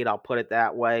State, I'll put it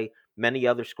that way. Many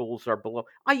other schools are below.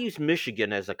 I use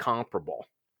Michigan as a comparable.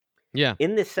 Yeah.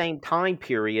 In the same time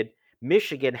period,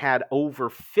 Michigan had over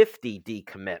 50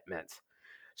 decommitments.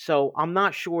 So I'm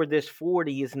not sure this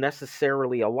 40 is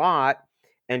necessarily a lot.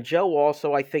 And Joe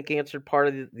also, I think, answered part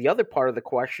of the other part of the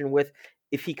question with,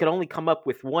 if he could only come up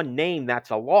with one name that's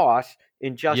a loss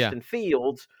in Justin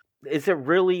Fields, is it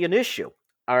really an issue?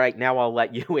 All right, now I'll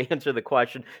let you answer the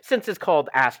question, since it's called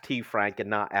Ask T. Frank and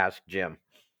not Ask Jim.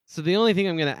 So the only thing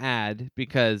I'm going to add,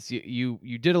 because you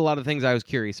did a lot of things I was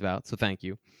curious about, so thank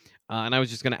you. And I was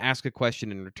just going to ask a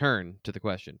question in return to the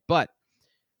question. But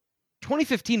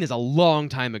 2015 is a long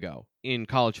time ago in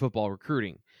college football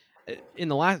recruiting.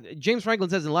 James Franklin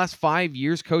says in the last 5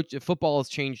 years, football has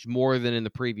changed more than in the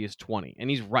previous 20. And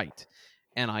he's right.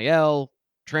 NIL,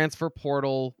 transfer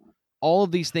portal, all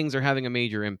of these things are having a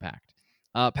major impact.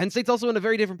 Penn State's also in a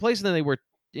very different place than they were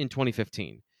in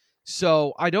 2015.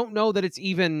 So I don't know that it's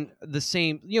even the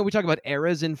same. We talk about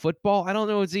eras in football. I don't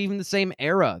know it's even the same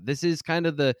era. This is kind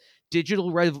of the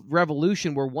digital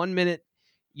revolution where 1 minute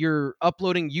you're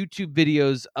uploading YouTube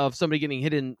videos of somebody getting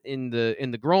hit in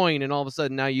the groin, and all of a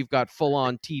sudden now you've got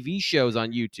full-on TV shows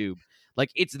on YouTube.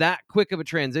 Like, it's that quick of a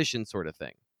transition sort of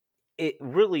thing. It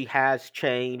really has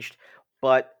changed,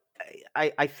 but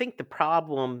I think the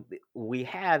problem we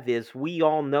have is we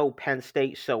all know Penn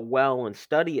State so well and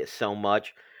study it so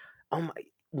much.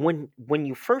 When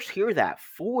you first hear that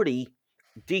 40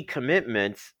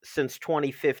 decommitments since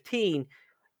 2015,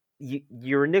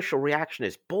 your initial reaction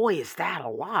is, boy, is that a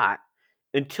lot,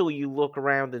 until you look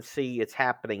around and see it's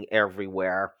happening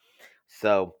everywhere.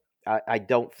 So I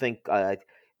don't think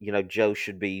Joe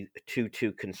should be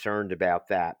too concerned about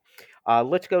that.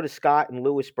 Let's go to Scott in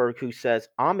Lewisburg, who says,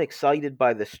 I'm excited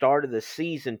by the start of the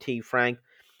season, T. Frank,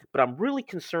 but I'm really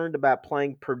concerned about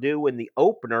playing Purdue in the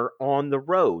opener on the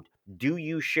road. Do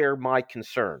you share my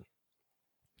concern?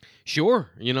 Sure.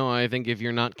 I think if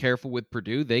you're not careful with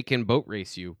Purdue, they can boat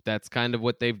race you. That's kind of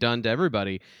what they've done to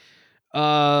everybody.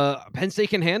 Penn State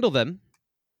can handle them.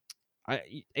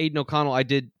 Aiden O'Connell, I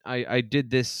did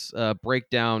this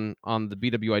breakdown on the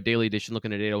BWI Daily Edition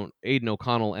looking at Aiden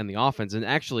O'Connell and the offense, and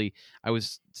actually I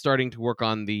was starting to work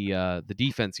on the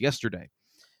defense yesterday.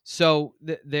 So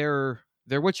they're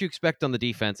what you expect on the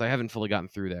defense. I haven't fully gotten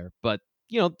through there, but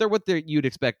they're what you'd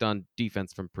expect on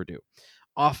defense from Purdue.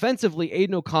 Offensively,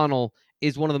 Aiden O'Connell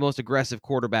is one of the most aggressive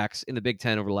quarterbacks in the Big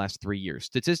Ten over the last 3 years,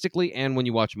 statistically and when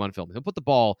you watch him on film. He'll put the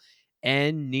ball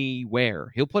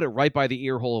anywhere. He'll put it right by the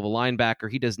ear hole of a linebacker.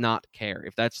 He does not care.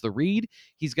 If that's the read,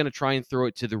 he's going to try and throw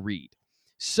it to the read.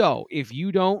 So if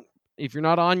you're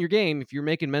not on your game, if you're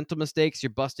making mental mistakes,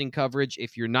 you're busting coverage,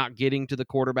 if you're not getting to the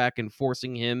quarterback and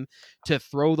forcing him to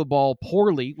throw the ball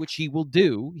poorly, which he will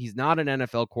do, he's not an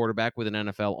NFL quarterback with an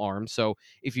NFL arm. So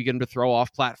if you get him to throw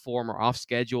off platform or off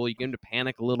schedule, you get him to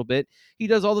panic a little bit. He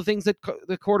does all the things that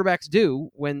the quarterbacks do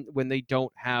when they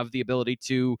don't have the ability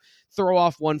to throw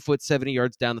off 1 foot 70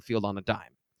 yards down the field on a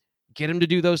dime. Get him to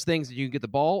do those things, and you can get the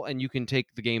ball, and you can take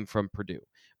the game from Purdue.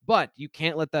 But you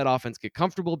can't let that offense get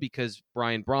comfortable because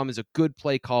Brian Brom is a good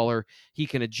play caller. He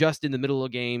can adjust in the middle of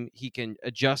a game. He can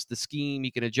adjust the scheme. He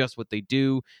can adjust what they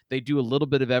do. They do a little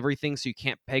bit of everything, so you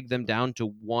can't peg them down to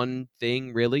one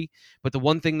thing, really. But the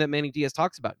one thing that Manny Diaz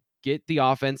talks about, get the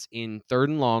offense in 3rd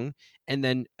and long, and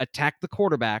then attack the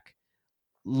quarterback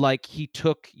like he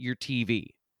took your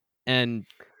TV. And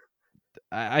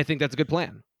I think that's a good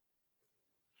plan.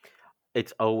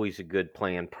 It's always a good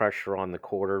plan. Pressure on the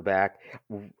quarterback.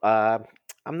 I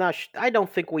don't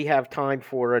think we have time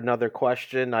for another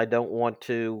question. I don't want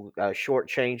to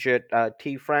shortchange it,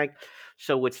 T. Frank.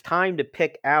 So it's time to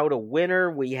pick out a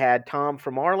winner. We had Tom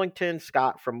from Arlington,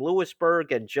 Scott from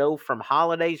Lewisburg, and Joe from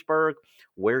Hollidaysburg.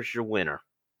 Where's your winner?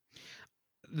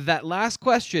 That last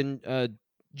question,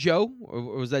 Joe,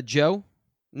 or was that Joe?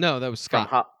 No, that was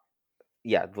Scott.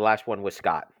 The last one was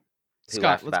Scott.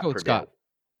 Scott, let's go with Scott.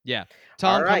 Yeah,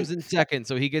 Tom comes in second,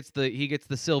 so he gets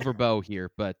the silver bow here,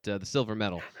 but the silver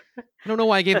medal. I don't know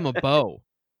why I gave him a bow.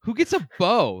 Who gets a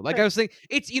bow? Like I was thinking,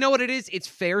 it's what it is. It's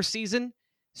fair season,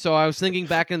 so I was thinking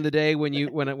back in the day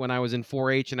when I was in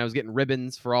 4-H and I was getting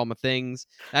ribbons for all my things.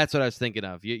 That's what I was thinking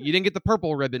of. You didn't get the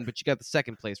purple ribbon, but you got the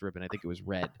second place ribbon. I think it was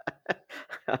red.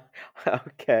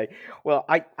 Okay. Well,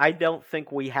 I don't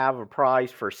think we have a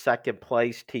prize for second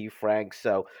place, T. Frank.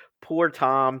 So poor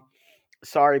Tom.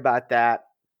 Sorry about that.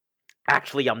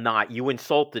 Actually, I'm not. You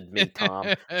insulted me, Tom.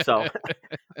 So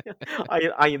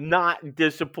I am not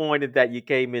disappointed that you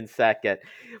came in second.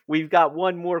 We've got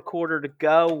one more quarter to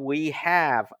go. We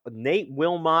have Nate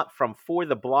Wilmot from For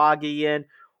the Bloggy in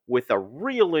with a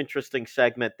real interesting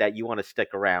segment that you want to stick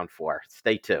around for.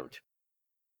 Stay tuned.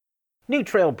 New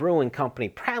Trail Brewing Company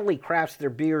proudly crafts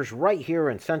their beers right here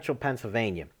in central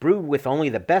Pennsylvania. Brewed with only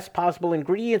the best possible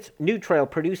ingredients, New Trail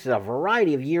produces a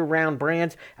variety of year-round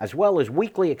brands as well as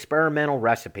weekly experimental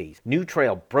recipes. New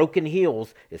Trail Broken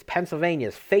Heels is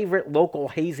Pennsylvania's favorite local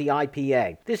hazy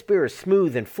IPA. This beer is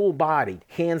smooth and full-bodied.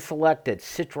 Hand-selected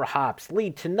Citra hops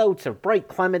lead to notes of bright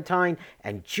clementine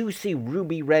and juicy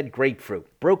ruby red grapefruit.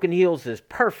 Broken Heels is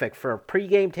perfect for a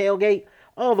pregame tailgate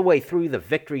all the way through the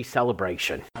victory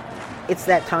celebration. It's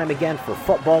that time again for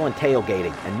football and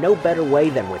tailgating, and no better way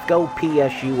than with Go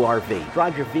PSU RV.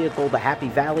 Drive your vehicle to Happy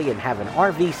Valley and have an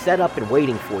RV set up and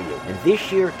waiting for you. And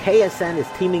this year, KSN is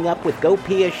teaming up with Go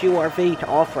PSU RV to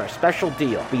offer a special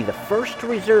deal. Be the first to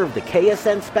reserve the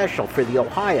KSN special for the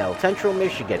Ohio, Central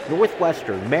Michigan,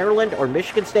 Northwestern, Maryland, or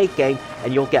Michigan State game,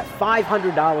 and you'll get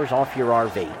 $500 off your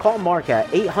RV. Call Mark at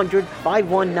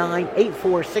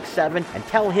 800-519-8467 and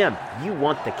tell him you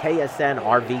want the KSN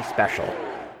RV special.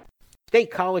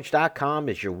 StateCollege.com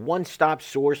is your one-stop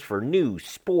source for news,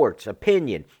 sports,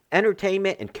 opinion,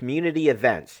 entertainment, and community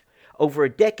events. Over a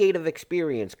decade of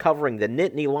experience covering the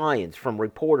Nittany Lions from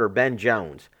reporter Ben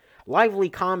Jones. Lively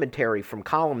commentary from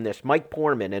columnist Mike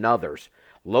Poorman and others.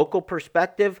 Local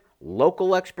perspective,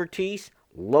 local expertise,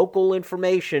 local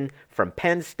information from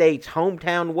Penn State's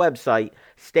hometown website,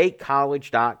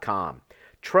 StateCollege.com.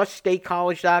 Trust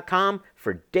StateCollege.com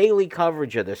for daily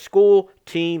coverage of the school,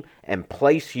 team, and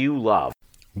place you love.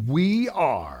 We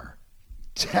are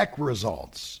Tech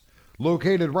Results,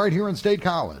 located right here in State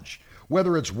College.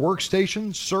 Whether it's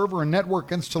workstation, server, and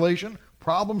network installation,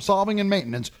 problem solving and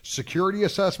maintenance, security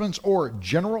assessments, or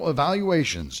general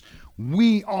evaluations,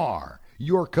 we are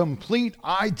your complete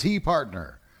IT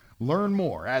partner. Learn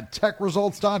more at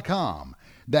techresults.com.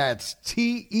 That's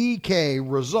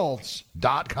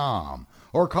TEKresults.com.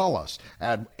 Or call us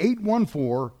at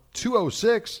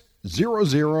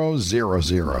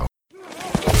 814-206-0000.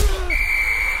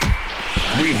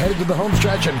 We headed to the home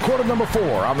stretch in quarter number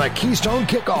 4 on the Keystone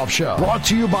Kickoff Show. Brought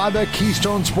to you by the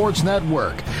Keystone Sports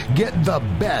Network. Get the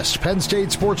best Penn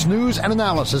State sports news and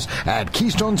analysis at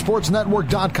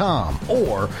KeystoneSportsNetwork.com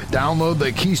or download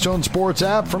the Keystone Sports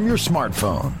app from your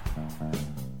smartphone.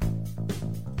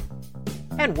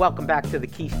 And welcome back to the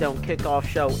Keystone Kickoff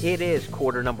Show. It is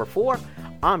quarter number 4.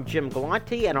 I'm Jim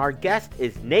Galante, and our guest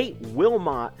is Nate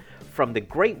Wilmot from the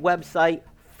great website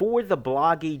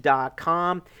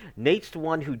forthebloggy.com. Nate's the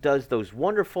one who does those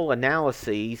wonderful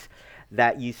analyses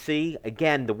that you see.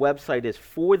 Again, the website is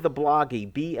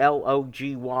forthebloggy, BLOGY.com.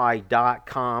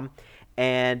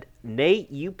 And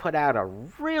Nate, you put out a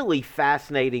really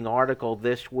fascinating article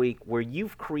this week where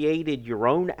you've created your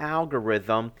own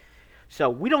algorithm. So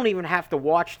we don't even have to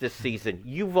watch this season.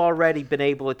 You've already been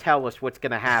able to tell us what's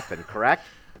going to happen, correct?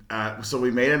 So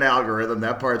we made an algorithm.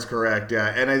 That part's correct,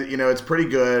 yeah. And it's pretty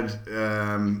good.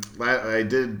 I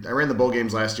ran the bowl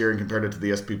games last year and compared it to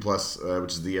the SP Plus,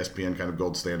 which is the ESPN kind of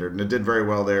gold standard, and it did very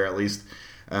well there. At least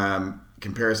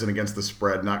comparison against the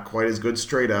spread, not quite as good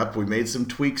straight up. We made some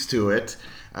tweaks to it,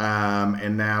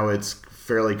 and now it's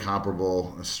fairly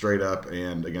comparable straight up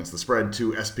and against the spread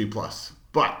to SP Plus.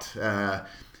 But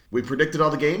we predicted all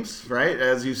the games, right,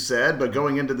 as you said. But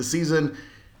going into the season,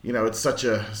 it's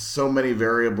so many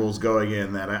variables going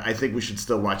in that I think we should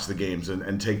still watch the games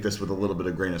and take this with a little bit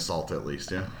of grain of salt at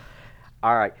least, yeah?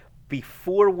 All right.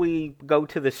 Before we go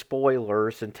to the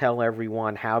spoilers and tell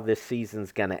everyone how this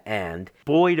season's going to end,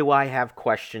 boy, do I have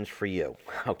questions for you,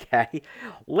 okay?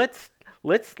 Let's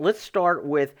start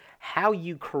with how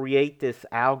you create this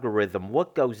algorithm,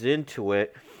 what goes into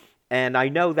it. And I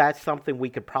know that's something we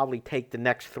could probably take the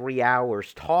next 3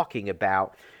 hours talking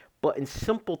about. But in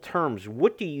simple terms,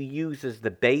 what do you use as the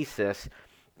basis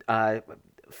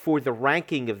for the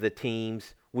ranking of the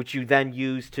teams, which you then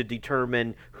use to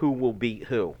determine who will beat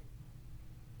who?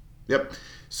 Yep.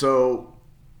 So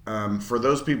for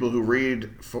those people who read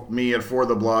me at For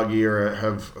the Bloggy or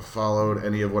have followed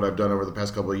any of what I've done over the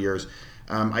past couple of years,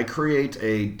 I create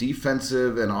a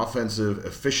defensive and offensive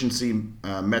efficiency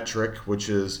metric, which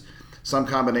is some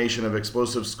combination of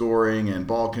explosive scoring and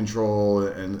ball control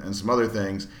and some other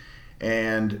things.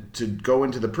 And to go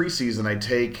into the preseason, I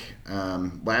take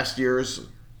last year's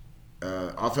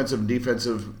offensive and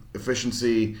defensive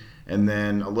efficiency, and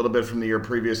then a little bit from the year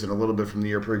previous and a little bit from the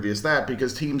year previous that,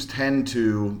 because teams tend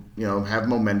to have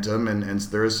momentum, and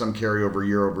there is some carryover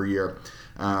year over year.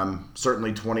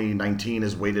 Certainly 2019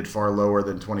 is weighted far lower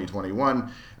than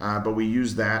 2021, but we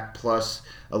use that plus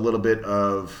a little bit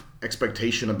of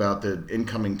expectation about the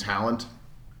incoming talent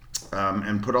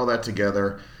and put all that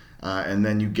together. And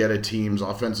then you get a team's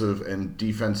offensive and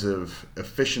defensive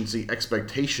efficiency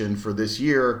expectation for this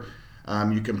year.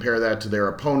 You compare that to their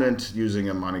opponent using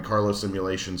a Monte Carlo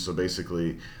simulation. So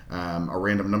basically a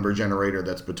random number generator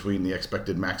that's between the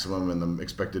expected maximum and the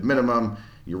expected minimum.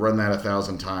 You run that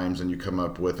 1,000 times and you come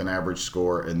up with an average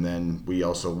score. And then we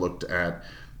also looked at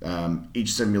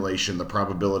each simulation, the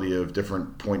probability of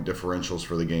different point differentials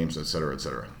for the games, et cetera, et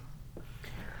cetera.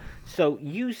 So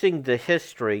using the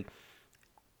history,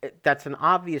 that's an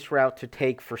obvious route to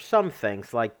take for some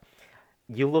things. Like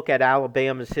you look at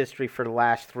Alabama's history for the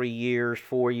last 3 years,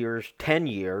 4 years, 10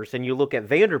 years, and you look at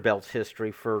Vanderbilt's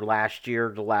history for last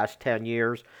year, the last 10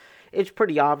 years, it's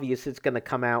pretty obvious it's going to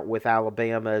come out with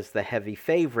Alabama as the heavy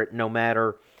favorite, no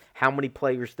matter how many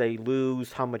players they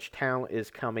lose, how much talent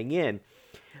is coming in.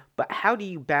 But how do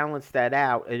you balance that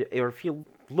out? Or if you're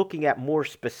looking at more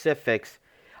specifics,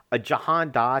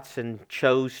 Jahan Dotson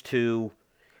chose to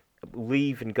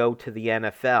leave and go to the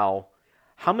NFL.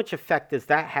 How much effect does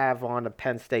that have on a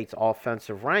Penn State's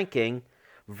offensive ranking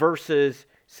versus,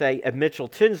 say, a Mitchell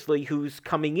Tinsley who's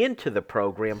coming into the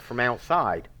program from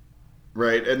outside?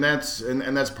 Right, and that's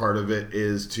part of it,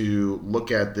 is to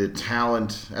look at the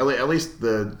talent. At least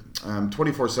the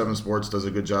 24/7 Sports does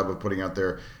a good job of putting out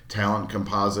their talent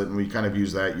composite, and we kind of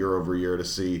use that year over year to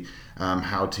see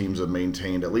how teams have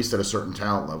maintained, at least at a certain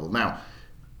talent level. Now,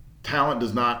 talent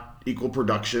does not equal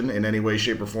production in any way,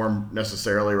 shape, or form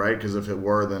necessarily, right? Because if it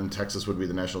were, then Texas would be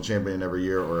the national champion every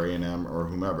year, or A&M, or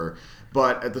whomever.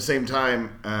 But at the same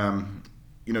time,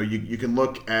 you can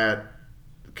look at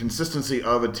consistency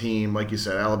of a team, like you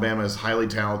said, Alabama is highly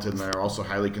talented and they're also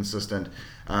highly consistent.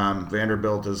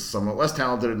 Vanderbilt is somewhat less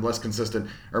talented and less consistent,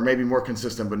 or maybe more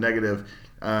consistent but negative.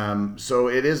 So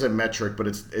it is a metric, but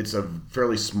it's a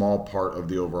fairly small part of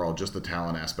the overall, just the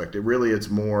talent aspect. It's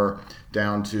more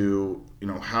down to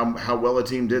how well a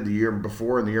team did the year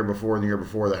before and the year before and the year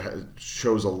before. That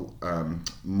shows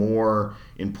more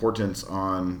importance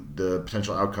on the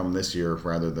potential outcome this year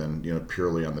rather than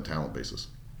purely on the talent basis.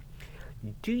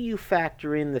 Do you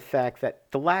factor in the fact that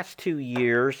the last 2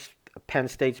 years, Penn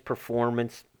State's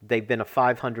performance, they've been a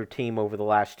 500 team over the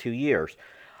last 2 years.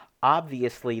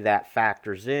 Obviously, that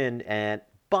factors in,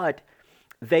 but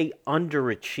they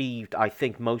underachieved. I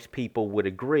think most people would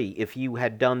agree. If you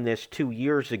had done this 2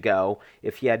 years ago,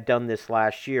 if you had done this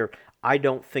last year, I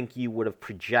don't think you would have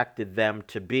projected them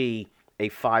to be a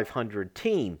 500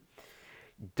 team.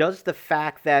 Does the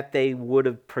fact that they would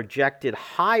have projected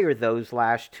higher those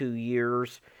last 2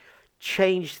 years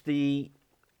change the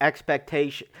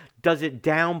expectation? Does it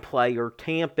downplay or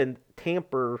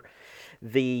tamper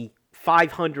the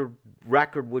 500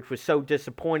 record, which was so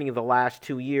disappointing in the last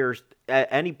 2 years? At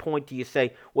any point do you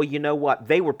say, well, you know what,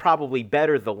 they were probably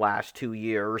better the last 2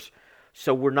 years,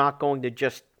 so we're not going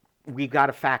to we got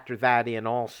to factor that in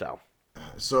also?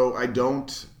 So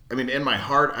in my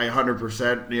heart, I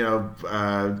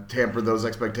 100%, tamper those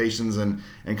expectations and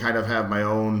kind of have my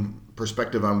own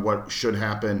perspective on what should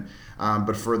happen.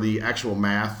 But for the actual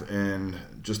math and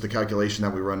just the calculation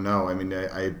that we run now,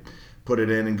 I put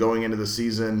it in, and going into the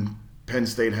season, Penn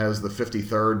State has the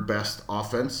 53rd best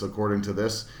offense, according to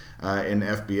this, in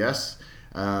FBS.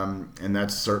 And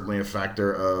that's certainly a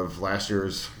factor of last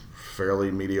year's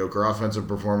fairly mediocre offensive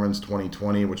performance,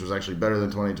 2020, which was actually better than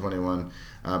 2021,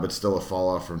 but still a fall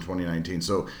off from 2019.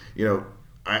 So,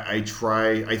 I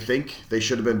think they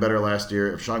should have been better last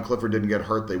year. If Sean Clifford didn't get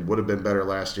hurt, they would have been better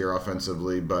last year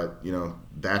offensively, but,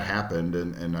 that happened,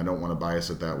 and I don't want to bias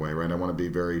it that way, right? I want to be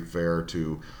very fair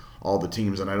to all the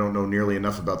teams, and I don't know nearly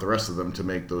enough about the rest of them to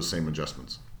make those same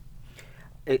adjustments.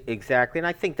 Exactly, and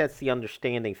I think that's the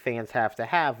understanding fans have to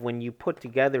have when you put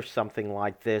together something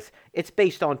like this. It's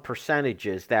based on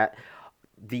percentages that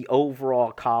the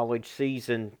overall college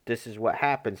season, this is what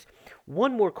happens.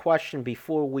 One more question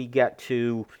before we get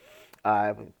to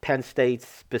Penn State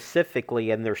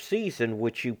specifically and their season,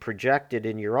 which you projected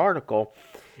in your article,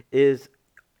 is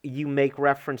you make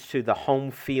reference to the home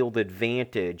field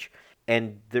advantage,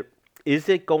 and is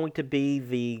it going to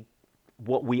be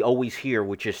what we always hear,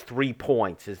 which is 3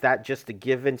 points? Is that just a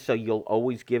given, so you'll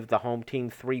always give the home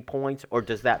team 3 points, or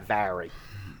does that vary?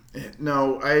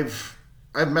 No, I've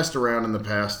messed around in the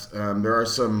past. There are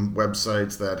some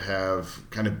websites that have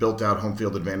kind of built out home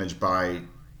field advantage by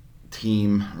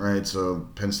team, right? So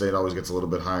Penn State always gets a little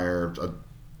bit higher. A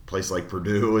place like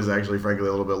Purdue is actually, frankly,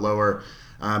 a little bit lower.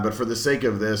 But for the sake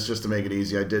of this, just to make it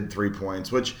easy, I did 3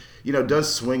 points, which,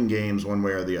 does swing games one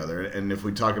way or the other. And if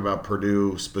we talk about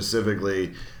Purdue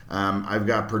specifically, I've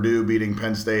got Purdue beating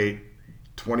Penn State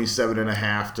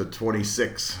 27.5 to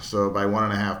 26, so by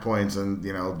 1.5 points, and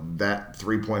that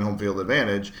 3-point home field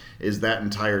advantage is that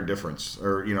entire difference,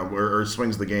 or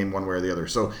swings the game one way or the other.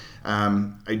 So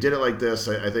I did it like this.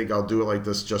 I think I'll do it like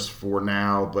this just for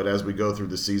now, but as we go through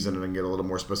the season and get a little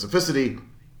more specificity,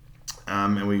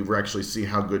 and we actually see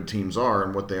how good teams are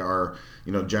and what they are,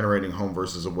 generating home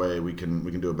versus away, we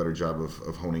can do a better job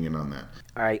of honing in on that.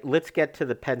 All right, let's get to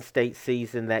the Penn State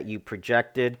season that you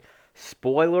projected.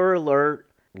 Spoiler alert,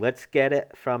 let's get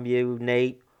it from you,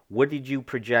 Nate. What did you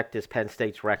project as Penn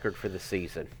State's record for the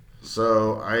season?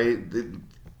 So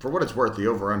for what it's worth, the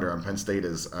over-under on Penn State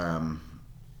is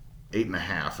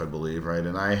 8.5, I believe, right?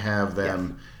 And I have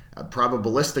them... Yes.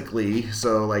 Probabilistically,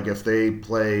 so like if they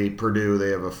play Purdue, they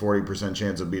have a 40%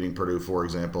 chance of beating Purdue, for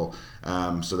example.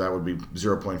 So that would be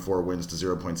 0.4 wins to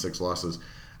 0.6 losses.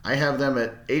 I have them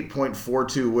at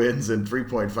 8.42 wins and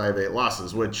 3.58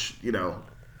 losses, which, I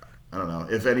don't know.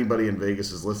 If anybody in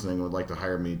Vegas is listening and would like to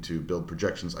hire me to build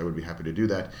projections, I would be happy to do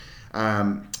that.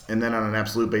 And then on an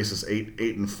absolute basis,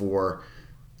 8-4.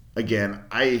 Again,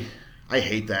 I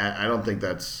hate that. I don't think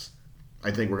that's... I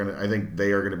think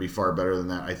they are gonna be far better than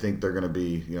that. I think they're gonna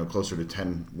be closer to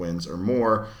 10 wins or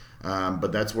more.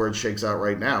 But that's where it shakes out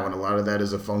right now, and a lot of that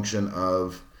is a function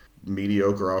of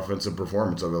mediocre offensive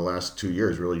performance over the last 2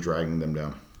 years, really dragging them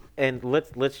down. And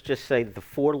let's just say the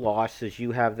 4 losses,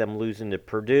 you have them losing to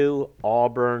Purdue,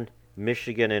 Auburn,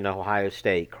 Michigan, and Ohio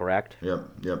State, correct?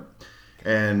 Yep.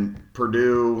 And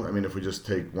Purdue, if we just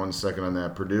take 1 second on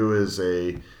that, Purdue is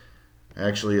I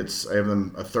have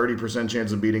them a 30%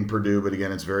 chance of beating Purdue, but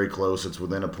again, it's very close. It's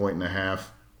within 1.5 points.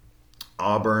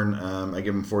 Auburn, I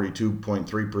give them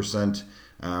 42.3%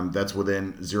 That's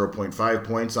within 0.5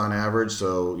 points on average.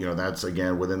 So, that's,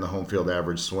 again, within the home field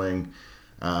average swing.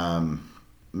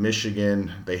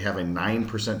 Michigan, they have a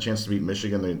 9% chance to beat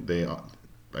Michigan.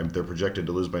 They're projected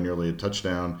to lose by nearly a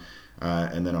touchdown.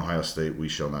 And then Ohio State, we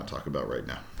shall not talk about right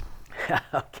now.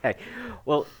 Okay.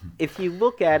 Well, if you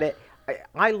look at it,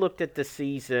 I looked at the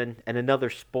season, and another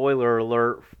spoiler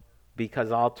alert,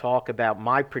 because I'll talk about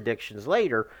my predictions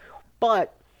later,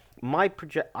 but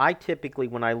I typically,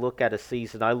 when I look at a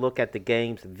season, I look at the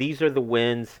games. These are the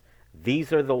wins,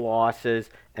 these are the losses,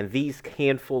 and these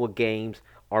handful of games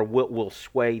are what will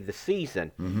sway the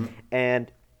season. Mm-hmm.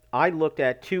 And I looked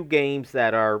at two games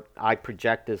that I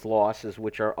project as losses,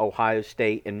 which are Ohio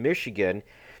State and Michigan.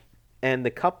 And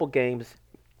the couple games,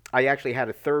 I actually had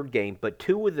a third game, but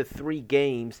two of the three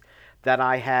games that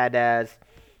I had as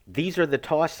these are the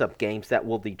toss-up games that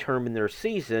will determine their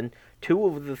season. Two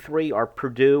of the three are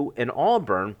Purdue and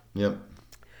Auburn, Yep.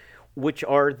 which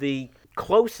are the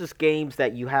closest games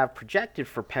that you have projected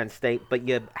for Penn State, but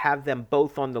you have them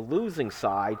both on the losing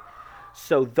side.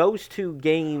 So those two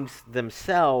games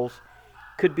themselves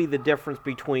could be the difference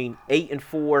between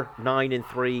 8-4,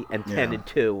 9-3, and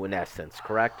 10-2 in essence,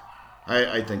 correct?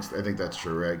 I think that's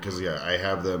true, right? Because I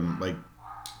have them like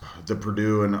the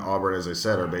Purdue and Auburn, as I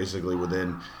said, are basically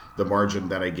within the margin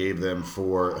that I gave them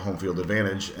for home field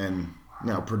advantage. And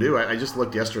Purdue, I just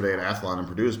looked yesterday at Athlon, and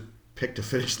Purdue is picked to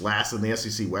finish last in the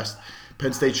SEC West.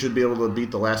 Penn State should be able to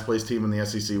beat the last place team in the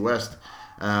SEC West.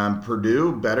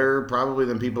 Purdue, better probably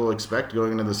than people expect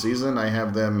going into the season. I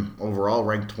have them overall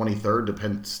ranked 23rd to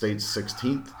Penn State's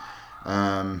 16th.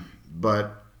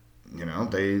 But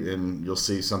and you'll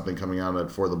see something coming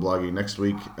out for the blogging next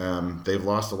week. They've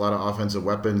lost a lot of offensive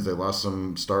weapons. They lost a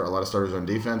lot of starters on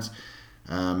defense.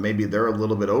 Maybe they're a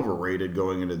little bit overrated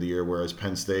going into the year, whereas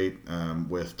Penn State,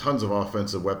 with tons of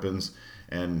offensive weapons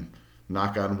and,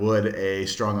 knock on wood, a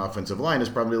strong offensive line, is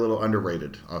probably a little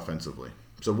underrated offensively.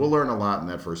 So we'll learn a lot in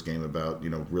that first game about,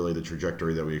 really the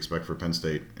trajectory that we expect for Penn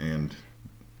State and,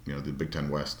 the Big Ten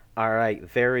West. All right,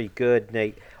 very good,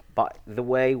 Nate. By the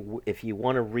way, if you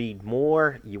want to read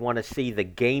more, you want to see the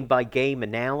game-by-game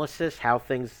analysis, how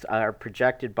things are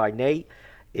projected by Nate,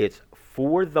 it's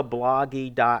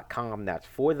forthebloggy.com. That's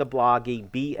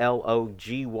forthebloggy,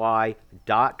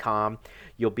 BLOGY.com.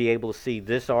 You'll be able to see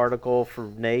this article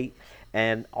from Nate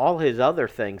and all his other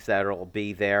things that will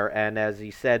be there. And as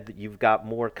he said, you've got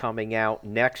more coming out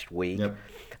next week. Yep.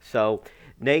 So,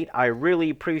 Nate, I really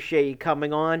appreciate you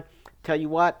coming on. Tell you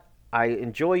what, I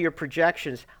enjoy your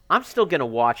projections. I'm still going to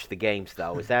watch the games,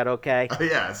 though. Is that okay?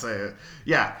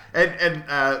 Yeah.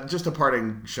 And just a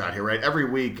parting shot here, right? Every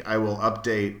week I will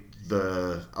update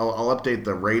I'll update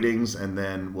the ratings, and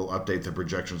then we'll update the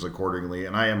projections accordingly.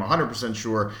 And I am 100%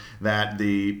 sure that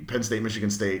the Penn State Michigan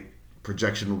State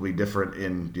projection will be different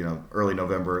in early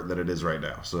November than it is right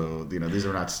now. So these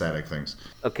are not static things.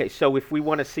 Okay, so if we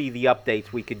want to see the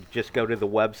updates, we could just go to the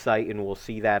website and we'll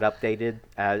see that updated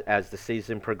as the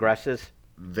season progresses.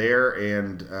 There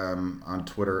and on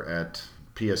Twitter at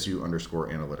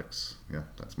PSU_analytics. Yeah,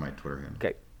 that's my Twitter handle.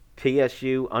 Okay,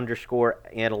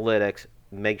 PSU_analytics.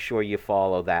 Make sure you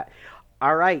follow that.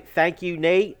 All right, thank you,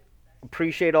 Nate.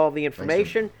 Appreciate all the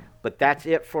information. Thanks, but that's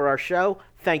it for our show.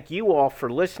 Thank you all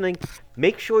for listening.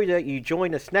 Make sure that you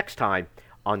join us next time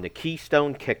on the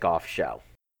Keystone Kickoff Show.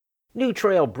 New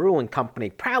Trail Brewing Company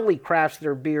proudly crafts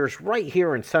their beers right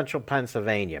here in central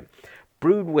Pennsylvania.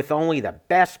 Brewed with only the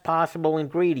best possible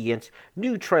ingredients,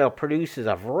 New Trail produces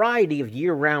a variety of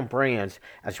year-round brands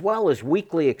as well as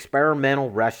weekly experimental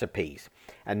recipes.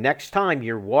 And next time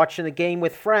you're watching the game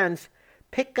with friends,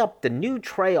 pick up the New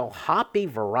Trail Hoppy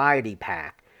Variety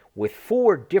Pack. With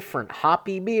 4 different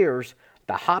hoppy beers,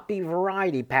 the Hoppy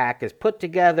Variety Pack is put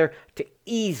together to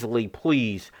easily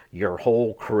please your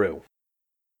whole crew.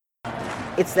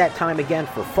 It's that time again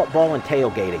for football and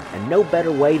tailgating, and no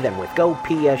better way than with Go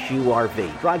PSU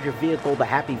RV. Drive your vehicle to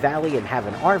Happy Valley and have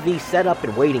an RV set up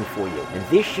and waiting for you. And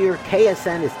this year,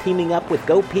 KSN is teaming up with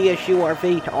Go PSU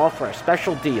RV to offer a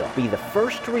special deal. Be the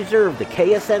first to reserve the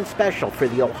KSN special for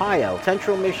the Ohio,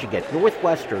 Central Michigan,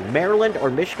 Northwestern, Maryland, or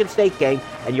Michigan State game,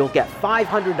 and you'll get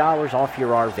 $500 off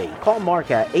your RV. Call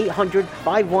Mark at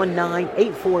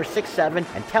 800-519-8467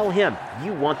 and tell him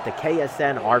you want the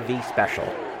KSN RV special.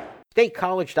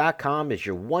 StateCollege.com is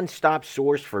your one-stop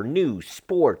source for news,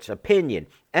 sports, opinion,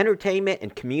 entertainment,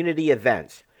 and community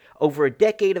events. Over a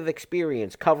decade of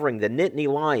experience covering the Nittany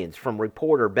Lions from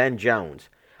reporter Ben Jones.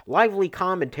 Lively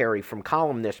commentary from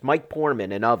columnist Mike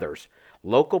Poorman and others.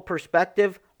 Local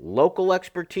perspective, local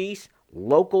expertise,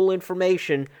 local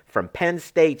information from Penn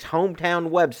State's hometown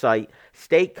website,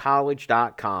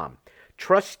 StateCollege.com.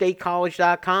 Trust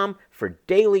StateCollege.com for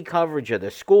daily coverage of the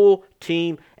school,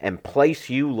 team, and place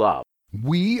you love.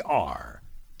 We are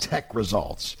Tech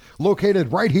Results,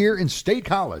 located right here in State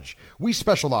College. We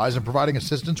specialize in providing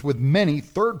assistance with many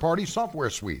third-party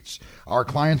software suites. Our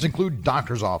clients include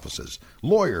doctors' offices,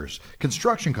 lawyers,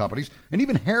 construction companies, and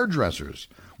even hairdressers.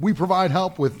 We provide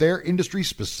help with their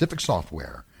industry-specific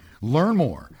software. Learn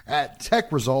more at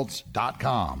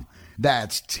techresults.com.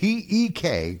 That's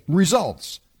TEK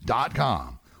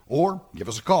results.com. Or give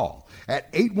us a call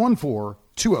at 814-206-0000.